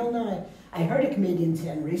female now, I heard a comedian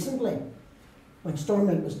saying recently, when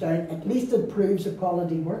Stormont was down, at least it proves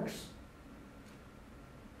equality works.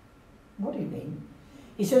 What do you mean?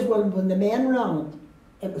 He says, well, when the men ran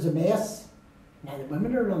it, it was a mess. Now the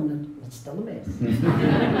women are running it, it's still a mess.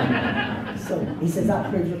 So he says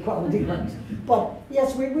that proves equality works. But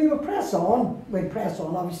yes, we will press on. We'll press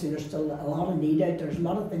on. Obviously, there's still a lot of need out there. There's a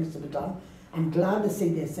lot of things to be done. I'm glad to see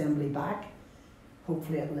the Assembly back.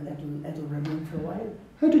 Hopefully it'll remain for a while.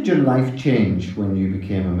 How did your life change when you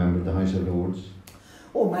became a member of the House of Lords?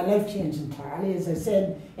 Oh, my life changed entirely. As I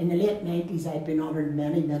said, in the late 90s, I'd been honoured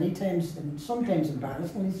many, many times, and sometimes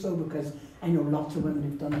embarrassingly so, because I know lots of women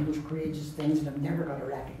who've done those courageous things and have never got a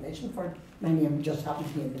recognition for it. Many of them just happen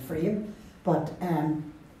to be in the frame. But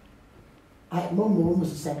Mo Mohan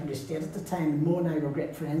was the Secretary of State at the time, and Mo and I were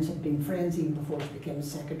great friends, had been friends even before she became the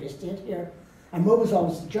Secretary of State here. And Mo was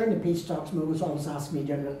always, during the peace talks, Mo was always asking me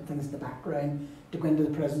doing little things in the background to go into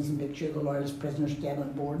the prisons and make sure the loyalist prisoners stayed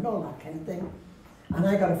on board and all that kind of thing. And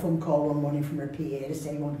I got a phone call one morning from her PA to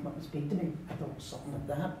say he wanted to come up and speak to me. I thought it was something like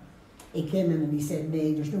that. He came in and he said,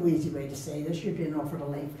 "Nay, there's no easy way to say this. You're being offered a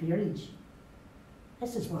life peerage." I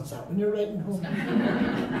says, "What's that when you're writing home?"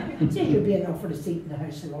 He says, "You're being offered a seat in the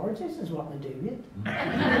House of Lords." I says, "What to do with it?"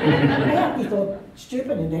 I actually thought,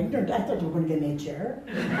 stupid and ignorant. I thought they were going to give me a chair.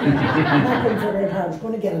 And I couldn't figure out how I was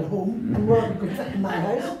going to get it home and where it could fit in my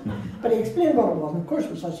house. But he explained what it was. And of course,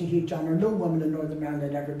 it was such a huge honour. No woman in Northern Ireland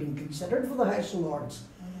had ever been considered for the House of Lords.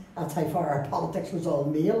 That's how far our politics was all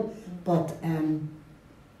male. But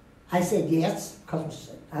I said yes, because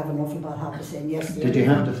I have an awful bad habit of saying yes. Did you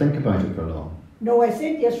have to think about it for long? No, I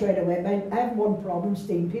said yes right away. I have one problem,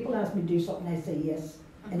 Steve. People ask me to do something, I say yes.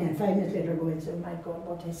 And then 5 minutes later I go and say, "Oh my God,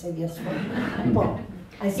 what did I say yes for?" But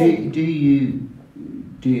I said... Do you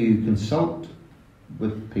consult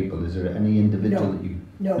with people? Is there any individual that you...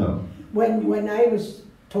 No. When I was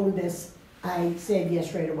told this, I said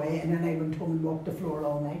yes right away, and then I went home and walked the floor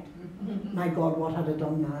all night. My God, what had I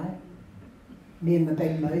done now? Me and my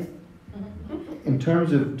big mouth. In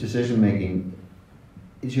terms of decision making,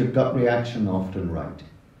 is your gut reaction often right?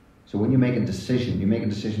 So when you make a decision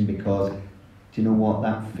because, do you know what,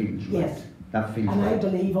 that feels right? Yes. That feels and right. I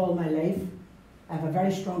believe all my life, I have a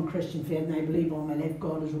very strong Christian faith, and I believe all my life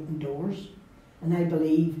God has opened doors. And I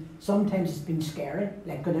believe sometimes it's been scary,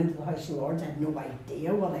 like going into the House of Lords. I had no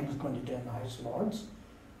idea what I was going to do in the House of Lords.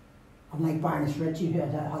 unlike Baroness Ritchie, who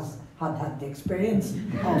had the experience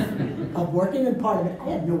of working in Parliament, I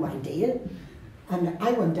had no idea. And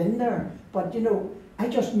I went in there, but you know, I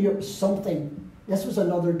just knew it was something. This was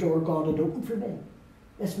another door God had opened for me.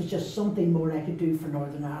 This was just something more I could do for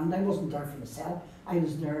Northern Ireland. I wasn't there for myself. I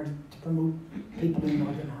was there to promote people in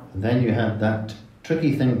Northern Ireland. And then you had that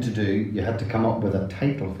tricky thing to do. You had to come up with a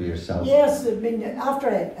title for yourself. Yes, I mean, after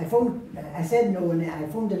I phoned, I said no, and I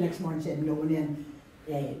phoned the next morning and said no, and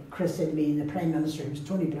then Chris said to me, the Prime Minister, who was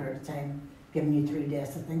Tony Blair at the time, giving me 3 days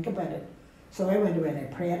to think about it. So I went away and I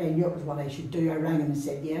prayed. I knew it was what I should do. I rang him and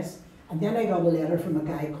said yes. And then I got a letter from a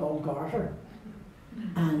guy called Garter.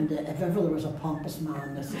 And if ever there was a pompous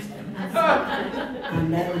man, this is him.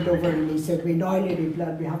 And I went over and he said, "We now, Lady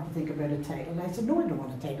Blood, we have to think about a title." And I said, "No, I don't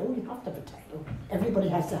want a title. You have to have a title. Everybody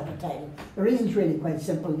has to have a title." The reason's really quite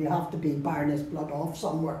simple. You have to be Baroness Blood off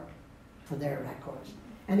somewhere for their records.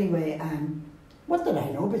 Anyway, what did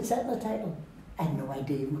I know about setting a title? I had no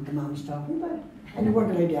idea what the man was talking about. And you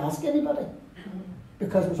weren't allowed to ask anybody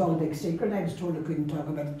because it was all a big secret. I was told I couldn't talk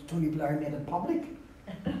about it until Tony Blair made it public.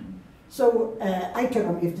 So I took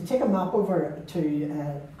him. You have to take a map over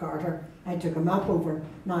to Garter. I took a map over.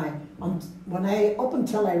 Now, up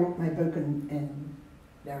until I wrote my book in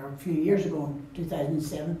there a few years ago in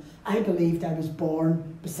 2007, I believed I was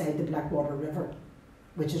born beside the Blackwater River,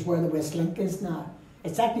 which is where the West Link is now.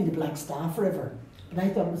 It's actually the Blackstaff River, but I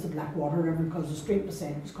thought it was the Blackwater River because the street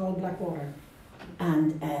beside it was called Blackwater.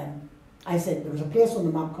 And I said there was a place on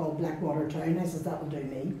the map called Blackwater Town. I said that will do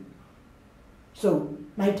me. So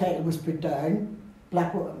my title was put down,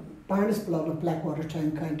 Baroness Blood of Blackwater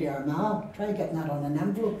Town, County Armagh. Try getting that on an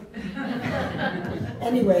envelope.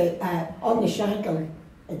 Anyway, on the Shankill,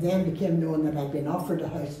 it then became known that I'd been offered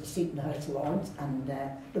a seat in the House of Lords, and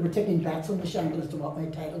they were taking bets on the Shankill as to what my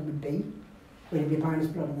title would be. Would it be Baroness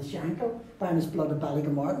Blood of the Shankill, Baroness Blood of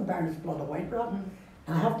Ballyghamorton, Baroness Blood of Whiterock?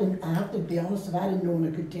 And I have to be honest, if I hadn't known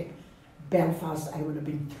I could take Belfast, I would have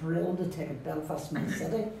been thrilled to take it. Belfast, my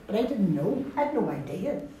city, but I didn't know. I had no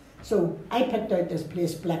idea. So I picked out this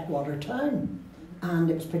place, Blackwater Town, and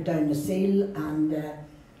it was put down the seal. And the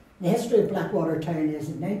history of Blackwater Town is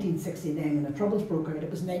in 1969, when the Troubles broke out, it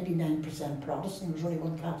was 99% Protestant. There was only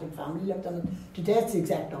one Catholic family lived in it. Today it's the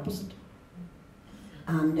exact opposite.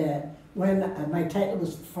 And when my title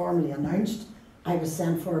was formally announced, I was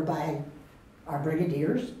sent for by our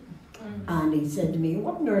brigadiers. And he said to me,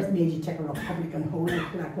 "What on earth made you take a Republican hold of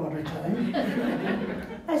Blackwater Town?"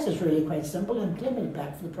 I said, "It's really quite simple. I'm claiming it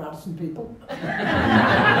back for the Protestant people." Now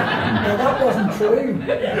that wasn't true. He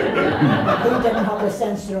didn't have a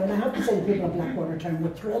sense to it. And I have to say the people of Blackwater Town were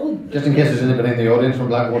thrilled. Just in case there's anybody in the audience from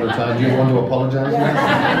Blackwater Town, do you want to apologise?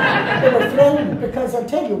 Yeah. They were thrilled because I'll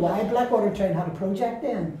tell you why. Blackwater Town had a project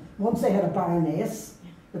then. Once they had a Baroness,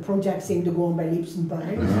 the project seemed to go on by leaps and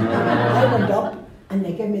bounds. I went up. And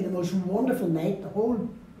they gave me the most wonderful night. The whole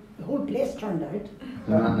place turned out.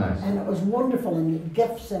 Nice. And it was wonderful, and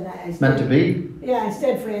gifts. And I stayed, meant to be. Yeah, I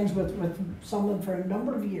stayed friends with some of them for a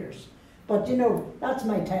number of years. But you know, that's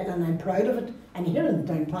my title, and I'm proud of it. And here in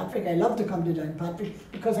Downpatrick, I love to come to Downpatrick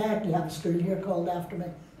because I actually have a school here called after me,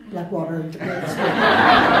 Blackwater Grade School.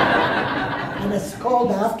 And it's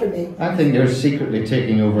called after me. I think you're secretly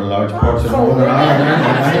taking over large parts of Northern Ireland.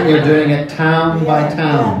 I think you're doing it town by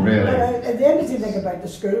town, really. But the interesting thing about the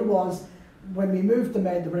school was when we moved them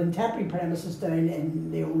out, they were in temporary premises down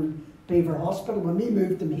in the old Beaver Hospital. When we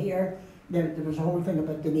moved them here, there was a whole thing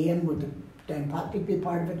about the name, would the Downpatrick be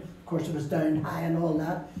part of it? Of course, it was Down High and all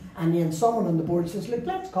that. And then someone on the board says, "Look,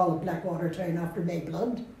 let's call it Blackwater Town after my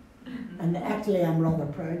blood." And actually, I'm rather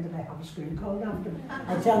proud that I have a school called after me.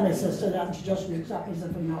 I tell my sister that, and she just looks at me as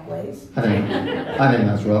if I'm not wise. I think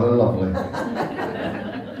that's rather lovely.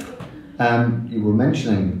 You were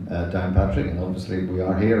mentioning Downpatrick, and obviously we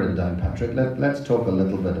are here in Downpatrick. Let's talk a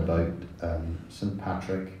little bit about St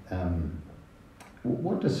Patrick.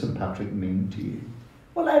 What does St Patrick mean to you?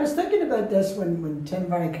 Well, I was thinking about this when Tim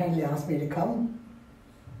very kindly asked me to come.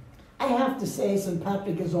 I have to say St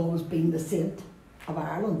Patrick has always been the saint of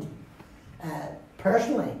Ireland.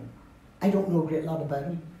 Personally, I don't know a great lot about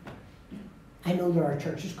him. I know there are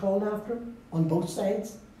churches called after him on both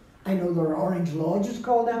sides. I know there are orange lodges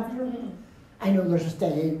called after him. I know there's a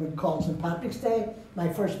day called St Patrick's Day. My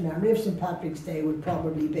first memory of St Patrick's Day would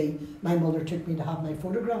probably be my mother took me to have my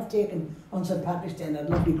photograph taken on St Patrick's Day, and a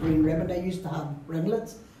lovely green ribbon. I used to have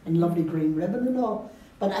ringlets and lovely green ribbon and all.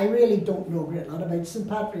 But I really don't know a great lot about St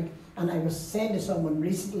Patrick. And I was saying to someone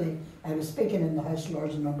recently, I was speaking in the House of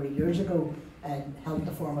Lords a number of years ago, and helped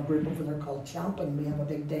to form a group over there called Champion. We have a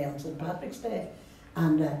big day on St Patrick's Day.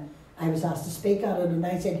 And I was asked to speak at it, and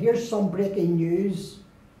I said, "Here's some breaking news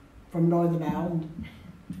from Northern Ireland.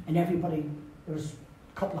 and everybody, there was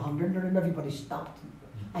a couple of hundred there, and everybody stopped.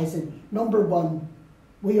 I said, number one,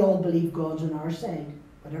 we all believe God's on our side.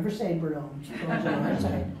 Whatever side we're on, God's on our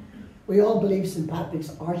side. We all believe St.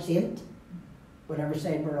 Patrick's our saint, whatever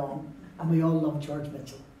side we're on, and we all love George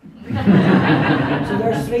Mitchell. So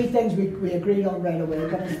there's three things we agreed on right away.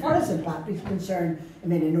 But as far as St. Patrick's concerned, I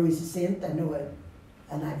mean, I know he's a saint, I know it,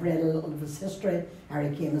 and I've read a little of his history, how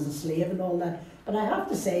he came as a slave and all that. But I have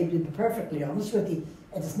to say, to be perfectly honest with you,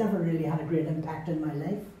 it has never really had a great impact in my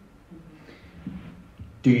life.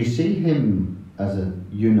 Do you see him as a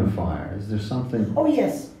unifier? Is there something? Oh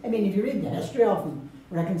yes, I mean, if you read the history of him,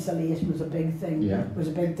 reconciliation was a big thing. Yeah. It was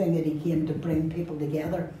a big thing that he came to bring people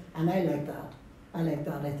together, and I like that. I like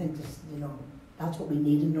that. I think this, that's what we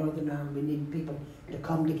need in Northern Ireland. We need people to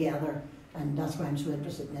come together, and that's why I'm so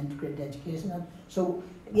interested in integrated education. So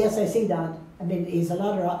yes, I see that. I mean, he's a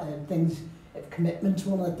lot of things. Commitment's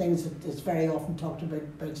one of the things that is very often talked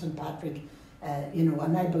about St. Patrick.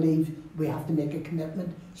 And I believe we have to make a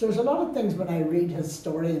commitment. So there's a lot of things when I read his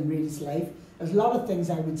story and read his life, there's a lot of things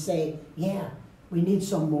I would say, yeah, we need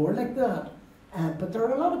some more like that. But there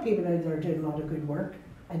are a lot of people out there doing a lot of good work.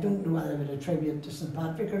 I don't know whether I would attribute to St.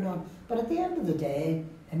 Patrick or not, but at the end of the day,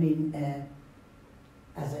 I mean,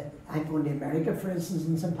 I'm going to America, for instance,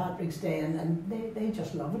 on St. Patrick's Day, and they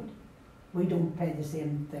just love it. We don't pay the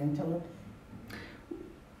same thing to it.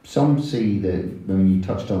 Some see when you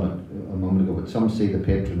touched on it a moment ago, but some see the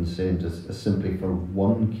patron saint as simply for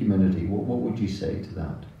one community. What would you say to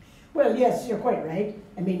that? Well, yes, you're quite right.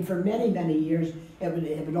 I mean, for many, many years, it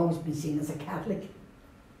would always be seen as a Catholic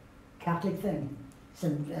thing.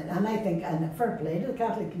 And I think, and fair play to the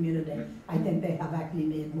Catholic community, I think they have actually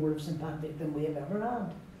made more of St. Patrick than we have ever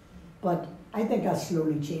had. But I think that's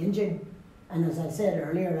slowly changing. And as I said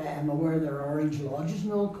earlier, I am aware there are orange lodges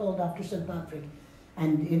and all called after St. Patrick.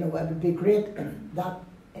 And, it would be great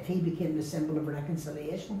if he became the symbol of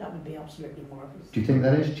reconciliation. That would be absolutely marvellous. Do you think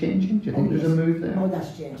that is changing? Do you think there's a move there? Oh,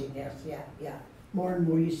 that's changing, yes, yeah. More and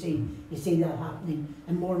more you see that happening,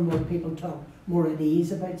 and more people talk more at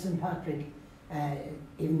ease about St. Patrick.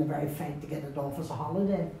 Even the very fact to get it off as a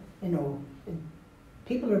holiday,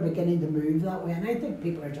 people are beginning to move that way, and I think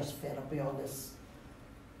people are just fed up with all this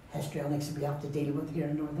histrionics that we have to deal with here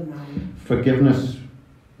in Northern Ireland. Forgiveness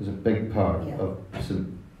is a big part of St.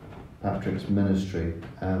 Patrick's ministry.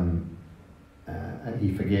 And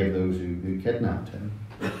he forgave those who kidnapped him.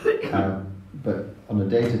 But on a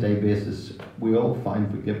day-to-day basis, we all find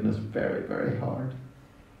forgiveness very, very hard.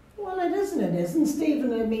 Well, it isn't,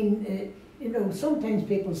 Stephen. I mean, sometimes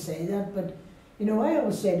people say that, but, I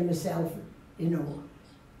always say to myself,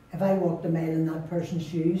 if I walked a mile in that person's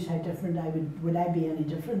shoes, how different would I be any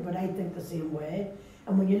different? Would I think the same way?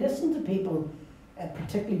 And when you listen to people,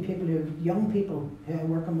 particularly young people who I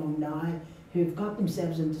work among now, who've got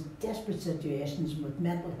themselves into desperate situations with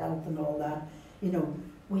mental health and all that,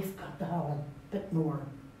 we've got to have a bit more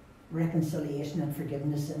reconciliation and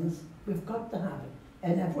forgiveness in us. We've got to have it.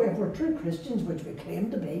 And if we're true Christians, which we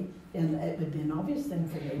claim to be, then it would be an obvious thing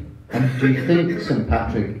for me. And do you think St.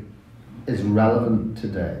 Patrick is relevant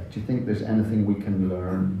today? Do you think there's anything we can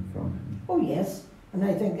learn from him? Oh yes, and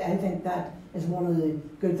I think that is one of the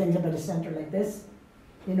good things about a centre like this.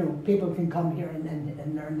 People can come here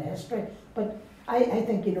and learn the history. But I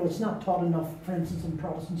think, it's not taught enough, for instance, in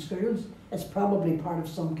Protestant schools. It's probably part of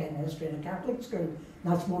some kind of history in a Catholic school. And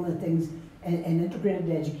that's one of the things in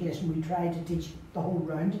integrated education we try to teach the whole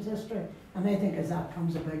rounded history. And I think as that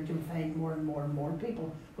comes about, you'll find more and more and more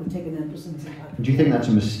people will take an interest in St. Patrick. Do you think that's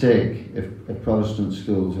a mistake if Protestant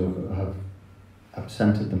schools have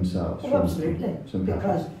absented themselves from absolutely, St. Patrick?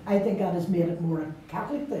 Because I think that has made it more a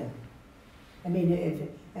Catholic thing. I mean,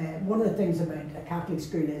 one of the things about a Catholic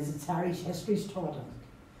school is it's Irish history's taught in it.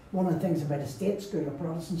 One of the things about a state school, a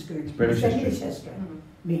Protestant school, it's British English history. Mm-hmm.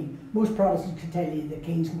 I mean, most Protestants could tell you the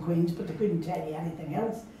kings and queens, but they couldn't tell you anything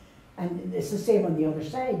else. And it's the same on the other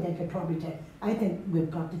side. They could probably tell. I think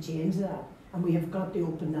we've got to change that, and we have got to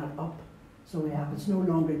open that up. So we have. It's no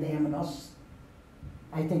longer them and us.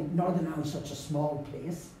 I think Northern Ireland is such a small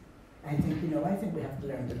place. I think we have to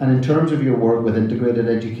learn to. And in terms of your work with integrated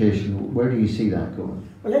education, where do you see that going?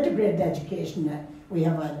 Well, integrated education, we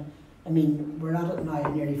have we're at it now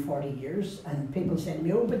nearly 40 years, and people say to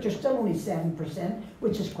me, oh, but you're still only 7%,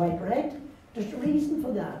 which is quite right. There's a reason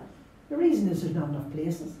for that. The reason is there's not enough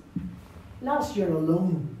places. Last year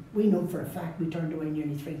alone, we know for a fact we turned away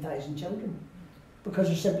nearly 3,000 children because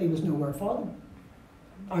there simply was nowhere for them.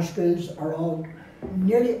 Our schools are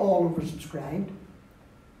nearly all oversubscribed,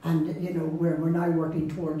 and we're now working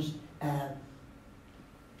towards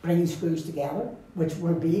bringing schools together, which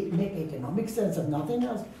will make economic sense of nothing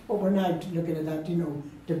else. But we're now looking at that,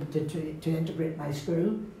 to integrate my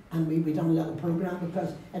school, and we done a little program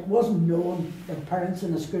because it wasn't known that parents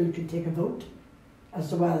in a school could take a vote as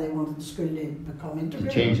to whether they wanted the school to become integrated.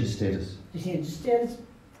 To change its status. To change its status.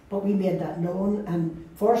 But we made that known, and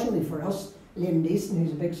fortunately for us, Liam Neeson,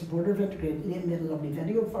 who's a big supporter of integrated, Liam made a lovely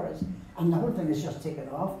video for us, and the whole thing has just taken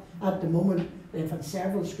off. At the moment, we've had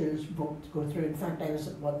several schools vote to go through. In fact, I was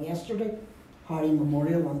at one yesterday, Harry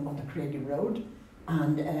Memorial on the Craigie Road,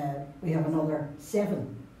 and we have another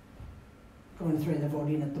 7 going through the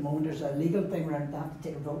voting at the moment. There's a legal thing where they have to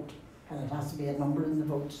take a vote, and it has to be a number in the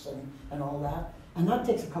votes and all that. And that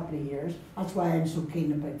takes a couple of years. That's why I'm so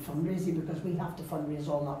keen about fundraising, because we have to fundraise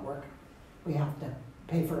all that work. We have to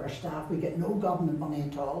pay for our staff. We get no government money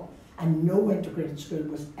at all, and no integrated school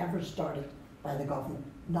was ever started by the government.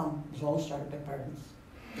 None. It was all started by parents.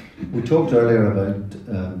 We talked earlier about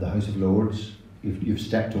the House of Lords. You've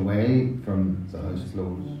stepped away from the House of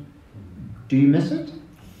Lords. Do you miss it?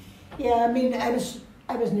 Yeah, I mean, I was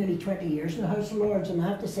nearly 20 years in the House of Lords, and I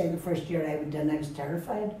have to say the first year I went in, I was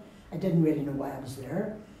terrified. I didn't really know why I was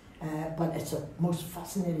there, but it's a most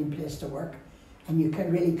fascinating place to work, and you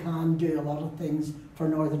really can do a lot of things for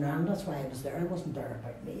Northern Ireland. That's why I was there. I wasn't there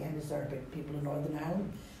about me. I was there about people in Northern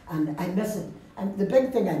Ireland, and I miss it. And the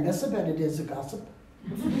big thing I miss about it is the gossip.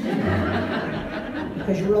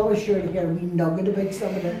 Because you're always sure to hear a wee nugget about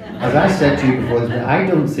somebody. As I said to you before, I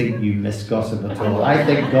don't think you miss gossip at all. I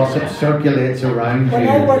think gossip circulates around when you.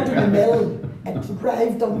 I worked in the mill, it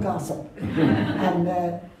thrived on gossip.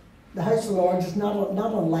 And the House of Lords is not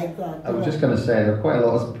unlike that. I was just going to say there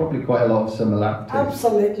are probably quite a lot of similarities.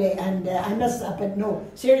 Absolutely, and I miss that. But no,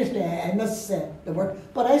 seriously, I miss the work.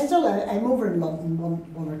 But I'm over in London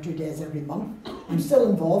one or 2 days every month. I'm still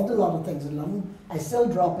involved in a lot of things in London. I still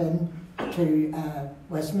drop in to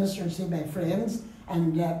Westminster and see my friends.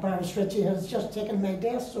 And Baroness Ritchie has just taken my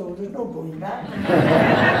desk, so there's no going back.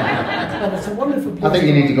 But it's a wonderful place. I think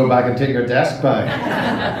you need to go back and take your desk back.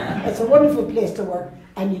 It's a wonderful place to work,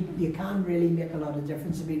 and you can really make a lot of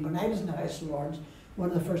difference. I mean, when I was in the House of Lords,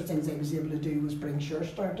 one of the first things I was able to do was bring Sure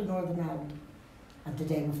Start to Northern Ireland. And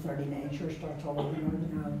today we've 39 Sure Starts all over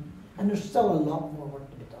Northern Ireland. And there's still a lot more work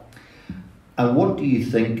to be done. And what do you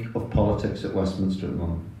think of politics at Westminster at the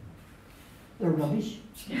moment? They're rubbish.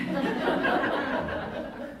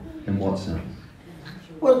 In what sense?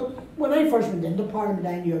 Well, when I first went into Parliament,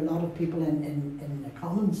 I knew a lot of people in the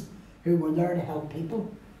Commons who were there to help people.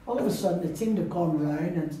 All of a sudden, it seemed to have gone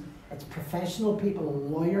around, and it's professional people,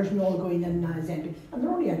 lawyers and all going in now, and they're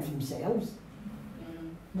only out for themselves.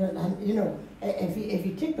 And you know, if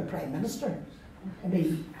you take the Prime Minister, I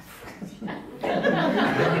mean,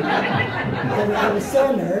 I was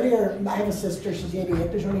saying earlier, I have a sister, she's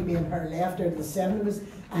 88, there's only me and her left out of the 7 of us,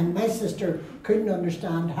 and my sister couldn't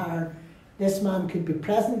understand how this man could be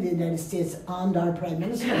President of the United States and our Prime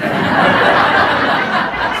Minister. She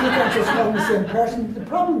thinks it's not the same person. The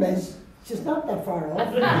problem is, she's not that far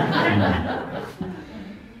off.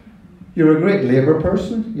 You're a great Labour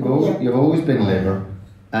person. You've always been Labour,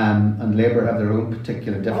 and Labour have their own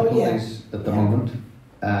particular difficulties at the moment.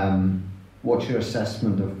 What's your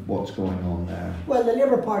assessment of what's going on there? Well, the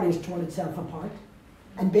Labour Party has torn itself apart,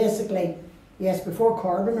 and basically, yes, before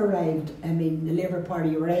Corbyn arrived, I mean, the Labour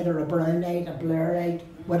Party were either a Brownite, a Blairite,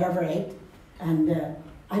 whatever-ite, and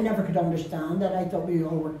I never could understand that. I thought we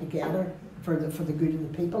all worked together for the good of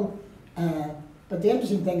the people. But the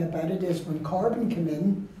interesting thing about it is when Corbyn came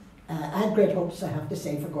in, I had great hopes, I have to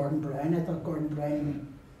say, for Gordon Brown. I thought Gordon Brown,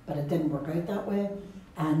 but it didn't work out that way.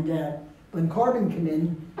 And when Corbyn came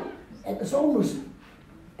in, it was almost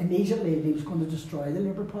immediately that he was going to destroy the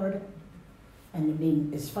Labour Party. And I mean,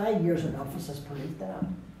 his 5 years in office has proved that.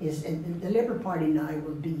 The Labour Party now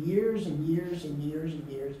will be years and years and years and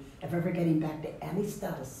years if ever getting back to any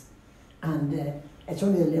status. And it's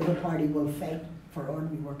only the Labour Party will fight for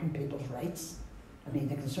ordinary working people's rights. I mean,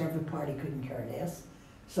 the Conservative Party couldn't care less.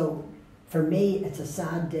 So for me, it's a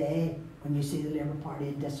sad day when you see the Labour Party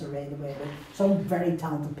in disarray the way it is. Some very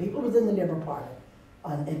talented people within the Labour Party,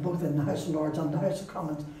 and both in the House of Lords and the House of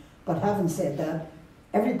Commons. But having said that,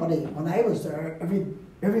 everybody, when I was there,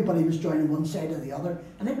 everybody was joining one side or the other,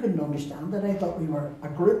 and I couldn't understand that. I thought we were a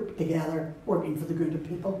group together working for the good of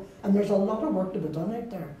people, and there's a lot of work to be done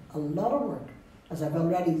out there, a lot of work, as I've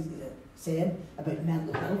already said, about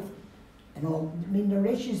mental health and all. I mean, there are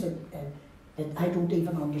issues that I don't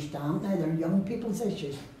even understand now. They're young people's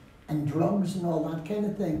issues, and drugs and all that kind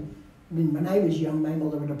of thing. I mean, when I was young, my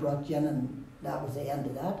mother would have brought you in, and that was the end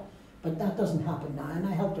of that. But that doesn't happen now, and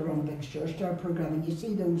I helped to run a big Sure Start program, and you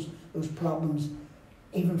see those problems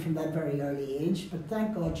even from that very early age. But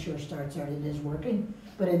thank God Sure Starts Early is working.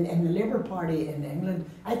 But in the Labour Party in England,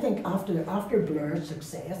 I think after Blair's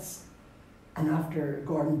success and after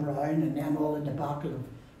Gordon Brown and then all the debacle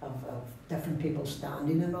of different people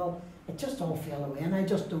standing and all, it just all fell away, and I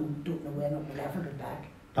just don't know when it will ever be back.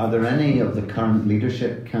 Are there any of the current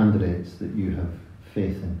leadership candidates that you have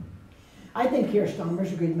faith in? I think Keir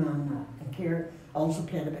Starmer's a good man now, and Keir also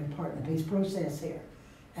played a big part in the peace process here.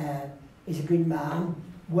 He's a good man.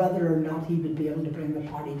 Whether or not he would be able to bring the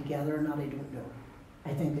party together or not, I don't know.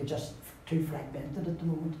 I think they're just too fragmented at the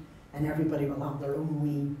moment, and everybody will have their own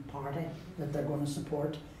wee party that they're going to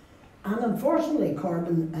support. And unfortunately,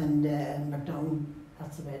 Corbyn and McDonald,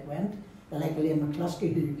 that's the way it went. The like Liam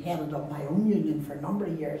McCluskey, who headed up my own union for a number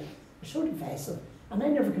of years, were so divisive. And I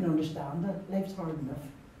never can understand that. Life's hard enough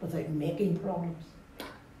without making problems.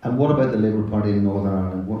 And what about the Labour Party in Northern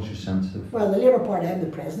Ireland? What's your sense of? Well, the Labour Party, I'm the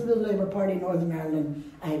president of the Labour Party in Northern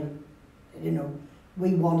Ireland.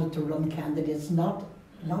 We wanted to run candidates, not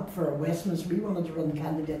for Westminster, we wanted to run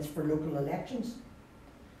candidates for local elections.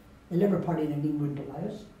 The Labour Party in England wouldn't allow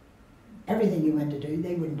us. Everything you went to do,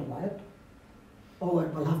 they wouldn't allow it. Oh,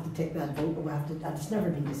 we'll have to take that vote, but and it's never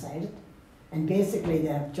been decided. And basically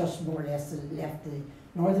they've just more or less left the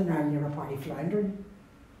Northern Ireland Labour Party floundering.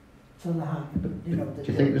 So they have, do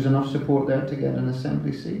you think there's enough support there to get an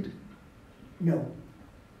assembly seat? No,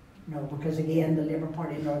 because again the Labour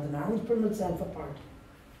Party in Northern Ireland's putting itself apart.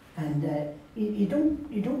 And you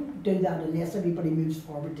don't do that unless everybody moves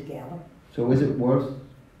forward together. So is it worth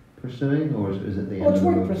pursuing, or is it the end? Oh, it's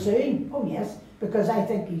worth pursuing. Oh yes, because I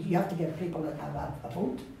think you have to get people that have a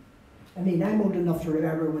vote. I mean, I'm old enough to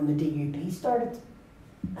remember when the DUP started,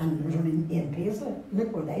 and there was only Ian Paisley.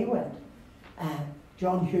 Look where they went.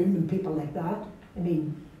 John Hume and people like that. I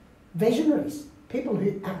mean, visionaries, people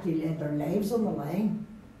who actually laid their lives on the line.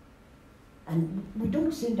 And we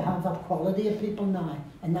don't seem to have that quality of people now,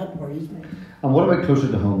 and that worries me. And what about closer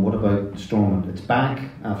to home? What about Stormont? It's back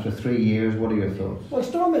after 3 years. What are your thoughts? Well,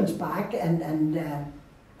 Stormont's back, and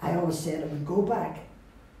I always said it would go back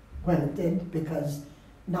when it did, because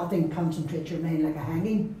nothing concentrates your mind like a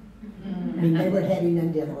hanging. I mean, they were heading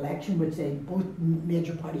into an election which both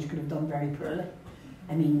major parties could have done very poorly.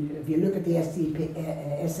 I mean, if you look at the SDLP's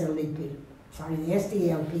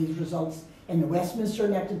results in the Westminster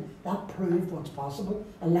election, that proved what's possible.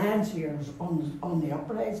 Alliance here was on the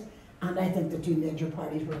uprise, and I think the two major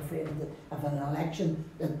parties were afraid of an election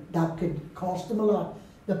that could cost them a lot.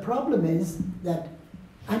 The problem is that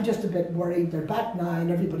I'm just a bit worried. They're back now,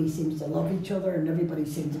 and everybody seems to love each other, and everybody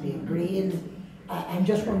seems to be agreeing. I'm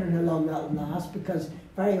just wondering how long that will last, because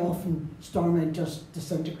very often Stormont just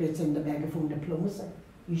disintegrates into megaphone diplomacy.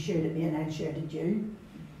 You shared at me and I shared at you.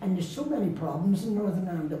 And there's so many problems in Northern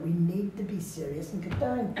Ireland that we need to be serious and get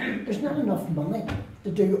down. There's not enough money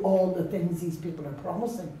to do all the things these people are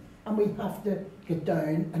promising. And we have to get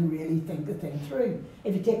down and really think the thing through.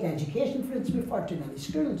 If you take education, for instance, we have far too many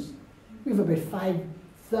schools. We have about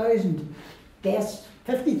 5,000 desks,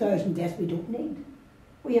 50,000 desks we don't need.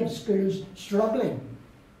 We have schools struggling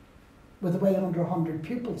with way under 100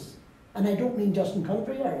 pupils. And I don't mean just in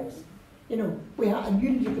country areas. And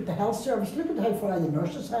you look at the health service, look at how far the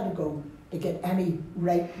nurses had to go to get any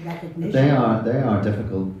right recognition. They are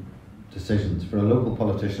difficult decisions for a local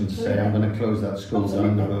politician to say, I'm going to close that school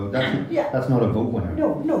down the road. That's not a vote winner.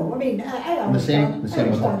 No, I mean, I understand. The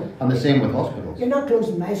same with hospitals. You're not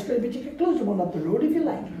closing my school, but you can close the one up the road if you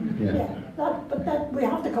like. But we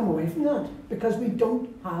have to come away from that, because we don't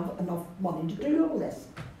have enough money to do all this.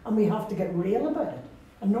 And we have to get real about it.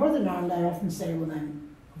 And Northern Ireland, I often say when I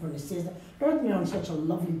say that, Northern Ireland is such a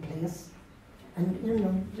lovely place. And,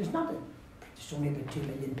 there's only about 2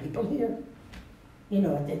 million people here.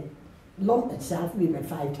 London itself will be about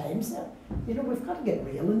 5 times that. We've got to get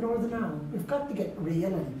real in Northern Ireland. We've got to get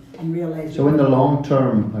real and realise. So in the long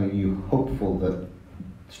term, are you hopeful that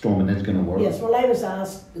Stormont is going to work? Yes, well I was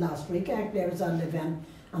asked last week, actually I was at an event,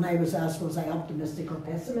 and I was asked, was I optimistic or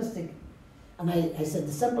pessimistic? And I said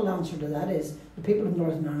the simple answer to that is, the people of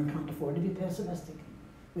Northern Ireland can't afford to be pessimistic.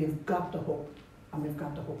 We've got to hope, and we've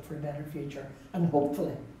got to hope for a better future. And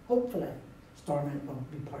hopefully, Stormont will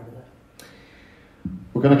be part of that.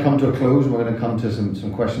 We're going to come to a close, and we're going to come to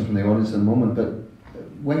some questions from the audience in a moment, but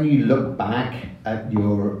when you look back at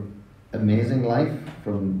your amazing life,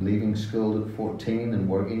 from leaving school at 14 and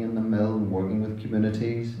working in the mill and working with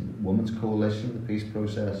communities, Women's Coalition, the peace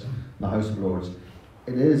process, the House of Lords,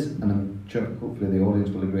 it is, and I'm sure hopefully the audience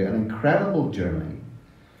will agree, an incredible journey.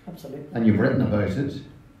 Absolutely. And you've written about it.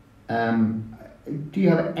 Do you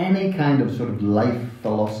have any kind of sort of life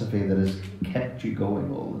philosophy that has kept you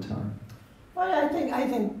going all the time? Well, I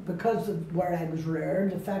think because of where I was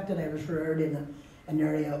reared, the fact that I was reared in an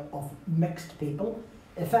area of mixed people,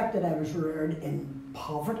 the fact that I was reared in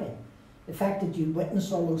poverty, the fact that you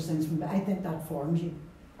witness all those things, I think that forms you.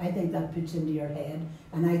 I think that puts into your head.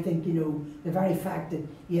 And I think, you know, the very fact that,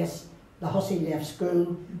 yes, the hussy left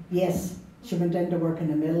school, yes, she went into work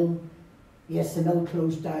in a mill, yes, the mill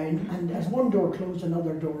closed down, and as one door closed,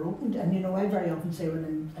 another door opened. And, you know, I very often say when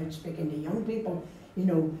I'm out speaking to young people, you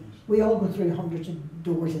know, we all go through hundreds of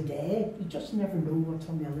doors a day. You just never know what's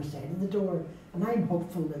on the other side of the door. And I'm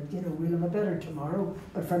hopeful that, you know, we'll have a better tomorrow.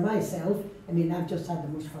 But for myself, I mean, I've just had the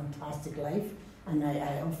most fantastic life. And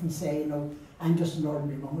I often say, you know, I'm just an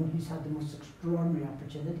ordinary woman who's had the most extraordinary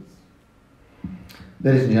opportunities.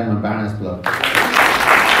 Ladies and gentlemen, Baroness Blood.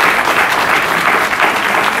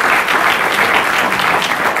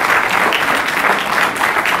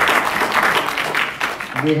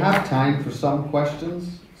 We have time for some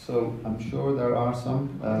questions, so I'm sure there are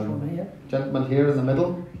some. Gentleman here in the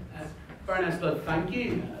middle. Baroness Blood, thank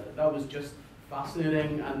you. That was just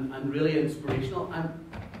fascinating and really inspirational. I'm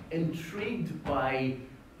intrigued by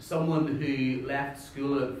someone who left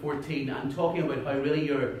school at 14 and talking about how really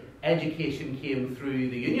your education came through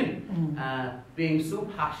the union, being so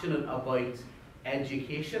passionate about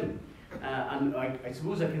education. And I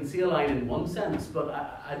suppose I can see a line in one sense, but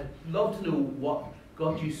I'd love to know what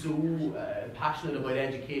got you so passionate about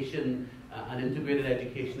education and integrated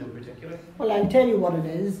education in particular. Well, I'll tell you what it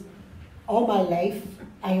is. All my life,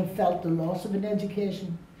 I have felt the loss of an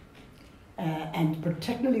education. And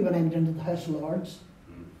particularly when I went into the House of Lords,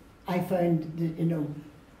 I found that, you know,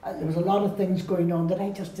 there was a lot of things going on that I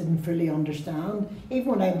just didn't fully understand. Even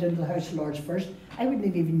when I went into the House of Lords first, I wouldn't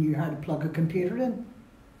have even knew how to plug a computer in.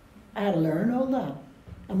 I had to learn all that.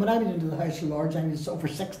 And when I went into the House of Lords, I was over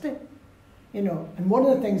 60. You know, and one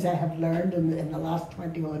of the things I have learned in the last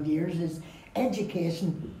 20 odd years is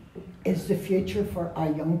education is the future for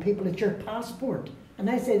our young people. It's your passport. And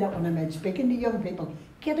I say that when I'm out speaking to young people.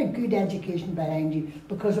 Get a good education behind you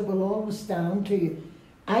because it will always stand to you.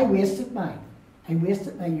 I wasted my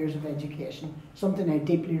years of education, something I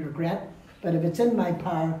deeply regret. But if it's in my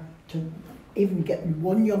power to even get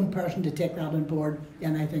one young person to take that on board,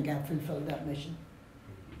 then I think I've fulfilled that mission.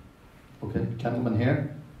 Okay, gentleman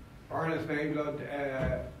here. Baroness Blood,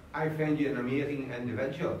 I find you an amazing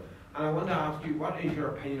individual. And I want to ask you, what is your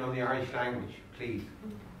opinion on the Irish language, please?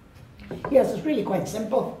 Yes, it's really quite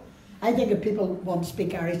simple. I think if people want to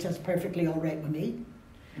speak Irish, that's perfectly all right with me.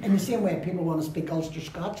 In the same way people want to speak Ulster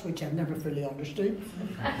Scots, which I've never fully understood,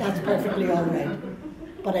 that's perfectly all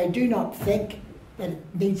right. But I do not think that it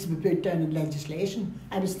needs to be put down in legislation.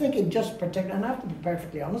 I was thinking just particularly, and I have to be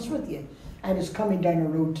perfectly honest with you, I was coming down a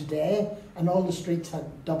road today and all the streets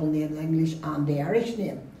had double name English and the Irish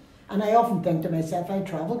name. And I often think to myself, I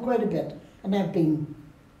travel quite a bit and I've been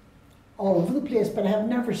all over the place, but I have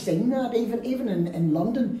never seen that. Even in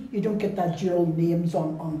London, you don't get that dual names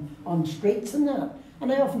on streets and that.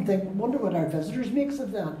 And I often think, wonder what our visitors makes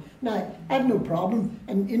of that. Now, I have no problem.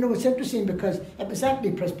 And you know, it's interesting because it was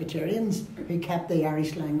actually Presbyterians who kept the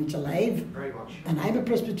Irish language alive. Very much. And I'm a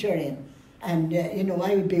Presbyterian. And, you know,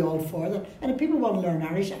 I would be all for that. And if people want to learn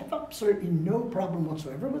Irish, I have absolutely no problem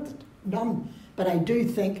whatsoever with it. None. But I do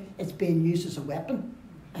think it's being used as a weapon.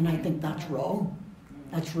 And I think that's wrong.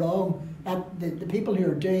 That's wrong. That the people who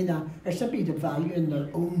are doing that are simply devaluing their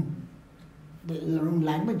own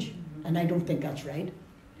language. And I don't think that's right.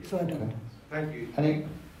 So I don't. Thank you.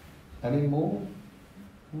 Any more?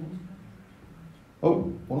 Oh,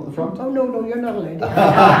 one at the front. Oh, no, you're not allowed. Can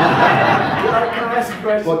I ask a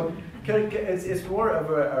question? It's more of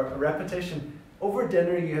a repetition. Over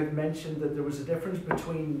dinner, you had mentioned that there was a difference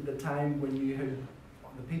between the time when you had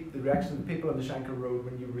the reaction of the people on the Shankill Road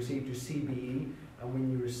when you received your CBE and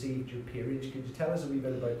when you received your peerage. Could you tell us a wee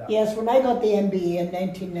bit about that? Yes, when I got the MBE in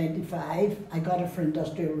 1995, I got it for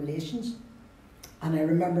industrial relations. And I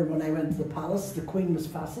remember when I went to the palace, the Queen was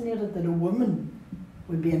fascinated that a woman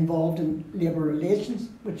would be involved in labour relations,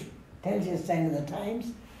 which tells you a sign of the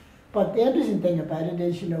times. But the interesting thing about it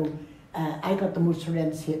is, you know, I got the most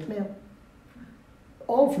horrendous hate mail,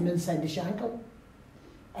 all from inside the Shankill.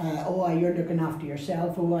 You're looking after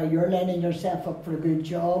yourself, you're lining yourself up for a good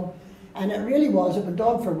job. And it really was, it went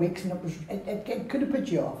on for weeks and it could have put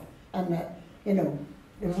you off. And, you know,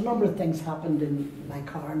 there was a number of things happened in my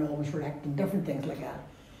car and all was wrecked and different things like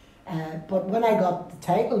that. But when I got the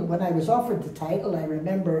title, when I was offered the title, I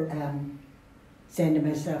remember saying to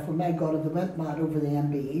myself, well, my God, if they went mad over the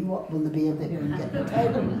MBE, what will they be able to do and get the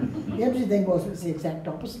title? The interesting thing was, it was the exact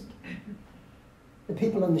opposite. The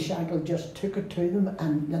people in the Shankill just took it to them,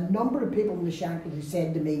 and the number of people in the Shankill who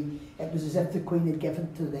said to me it was as if the Queen had given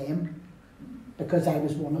it to them. because I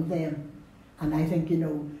was one of them. And I think, you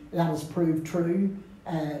know, that has proved true.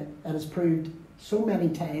 It has proved so many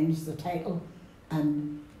times, the title.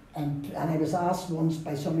 And I was asked once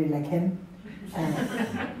by somebody like him,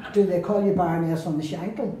 do they call you Baroness on the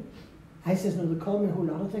Shankill? I says, no, they call me a whole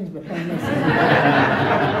lot of things, but Baroness.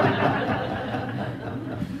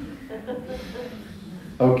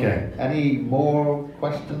 Okay, any more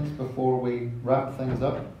questions before we wrap things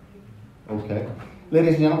up? Okay.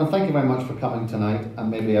 Ladies and gentlemen, thank you very much for coming tonight, and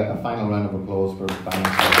maybe a final round of applause for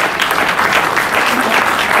Baroness.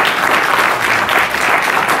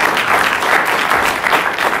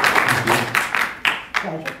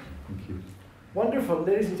 Wonderful.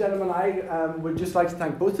 Ladies and gentlemen, I would just like to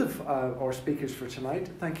thank both of our speakers for tonight.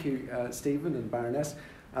 Thank you, Stephen and Baroness.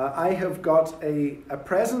 I have got a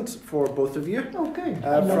present for both of you. Oh, good.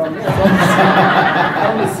 From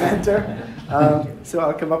the centre. So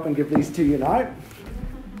I'll come up and give these to you now.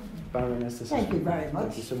 Baroness, thank you very much.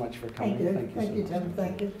 Thank you so much for coming. Thank you, Tim.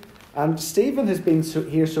 Thank you. And Stephen has been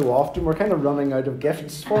here so often, we're kind of running out of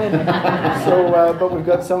gifts for him. But we've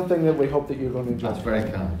got something that we hope that you're going to enjoy. That's very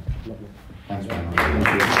kind. Lovely. Thanks very much. Thank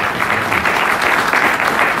you.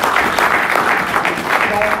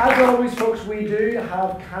 Now, as always, folks, we do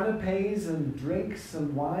have canapes and drinks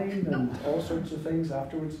and wine and all sorts of things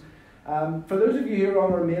afterwards. For those of you who are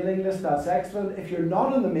on our mailing list, that's excellent. If you're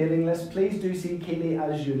not on the mailing list, please do see Keely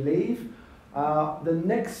as you leave. The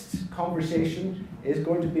next conversation is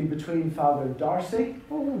going to be between Father Darcy,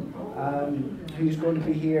 who's going to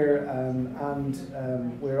be here, and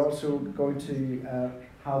we're also going to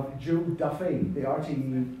have Joe Duffy, the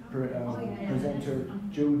RTE presenter,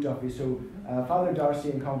 Joe Duffy. So Father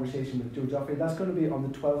Darcy in conversation with Joe Duffy. That's going to be on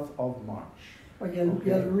the 12th of March. Well,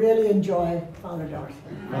 you'll really enjoy Father Darcy.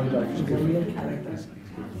 Father Darcy's He's a real character.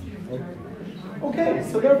 Okay,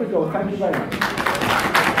 so there we go. Thank you very much.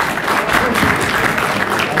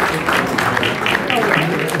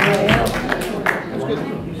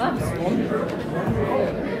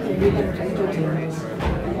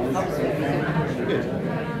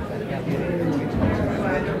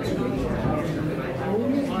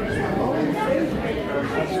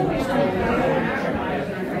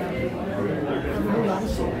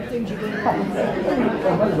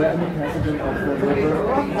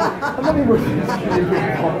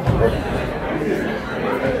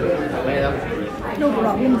 No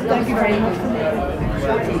problem. Thank you very much.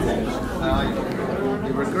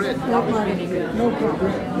 You were great. No problem. No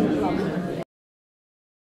problem.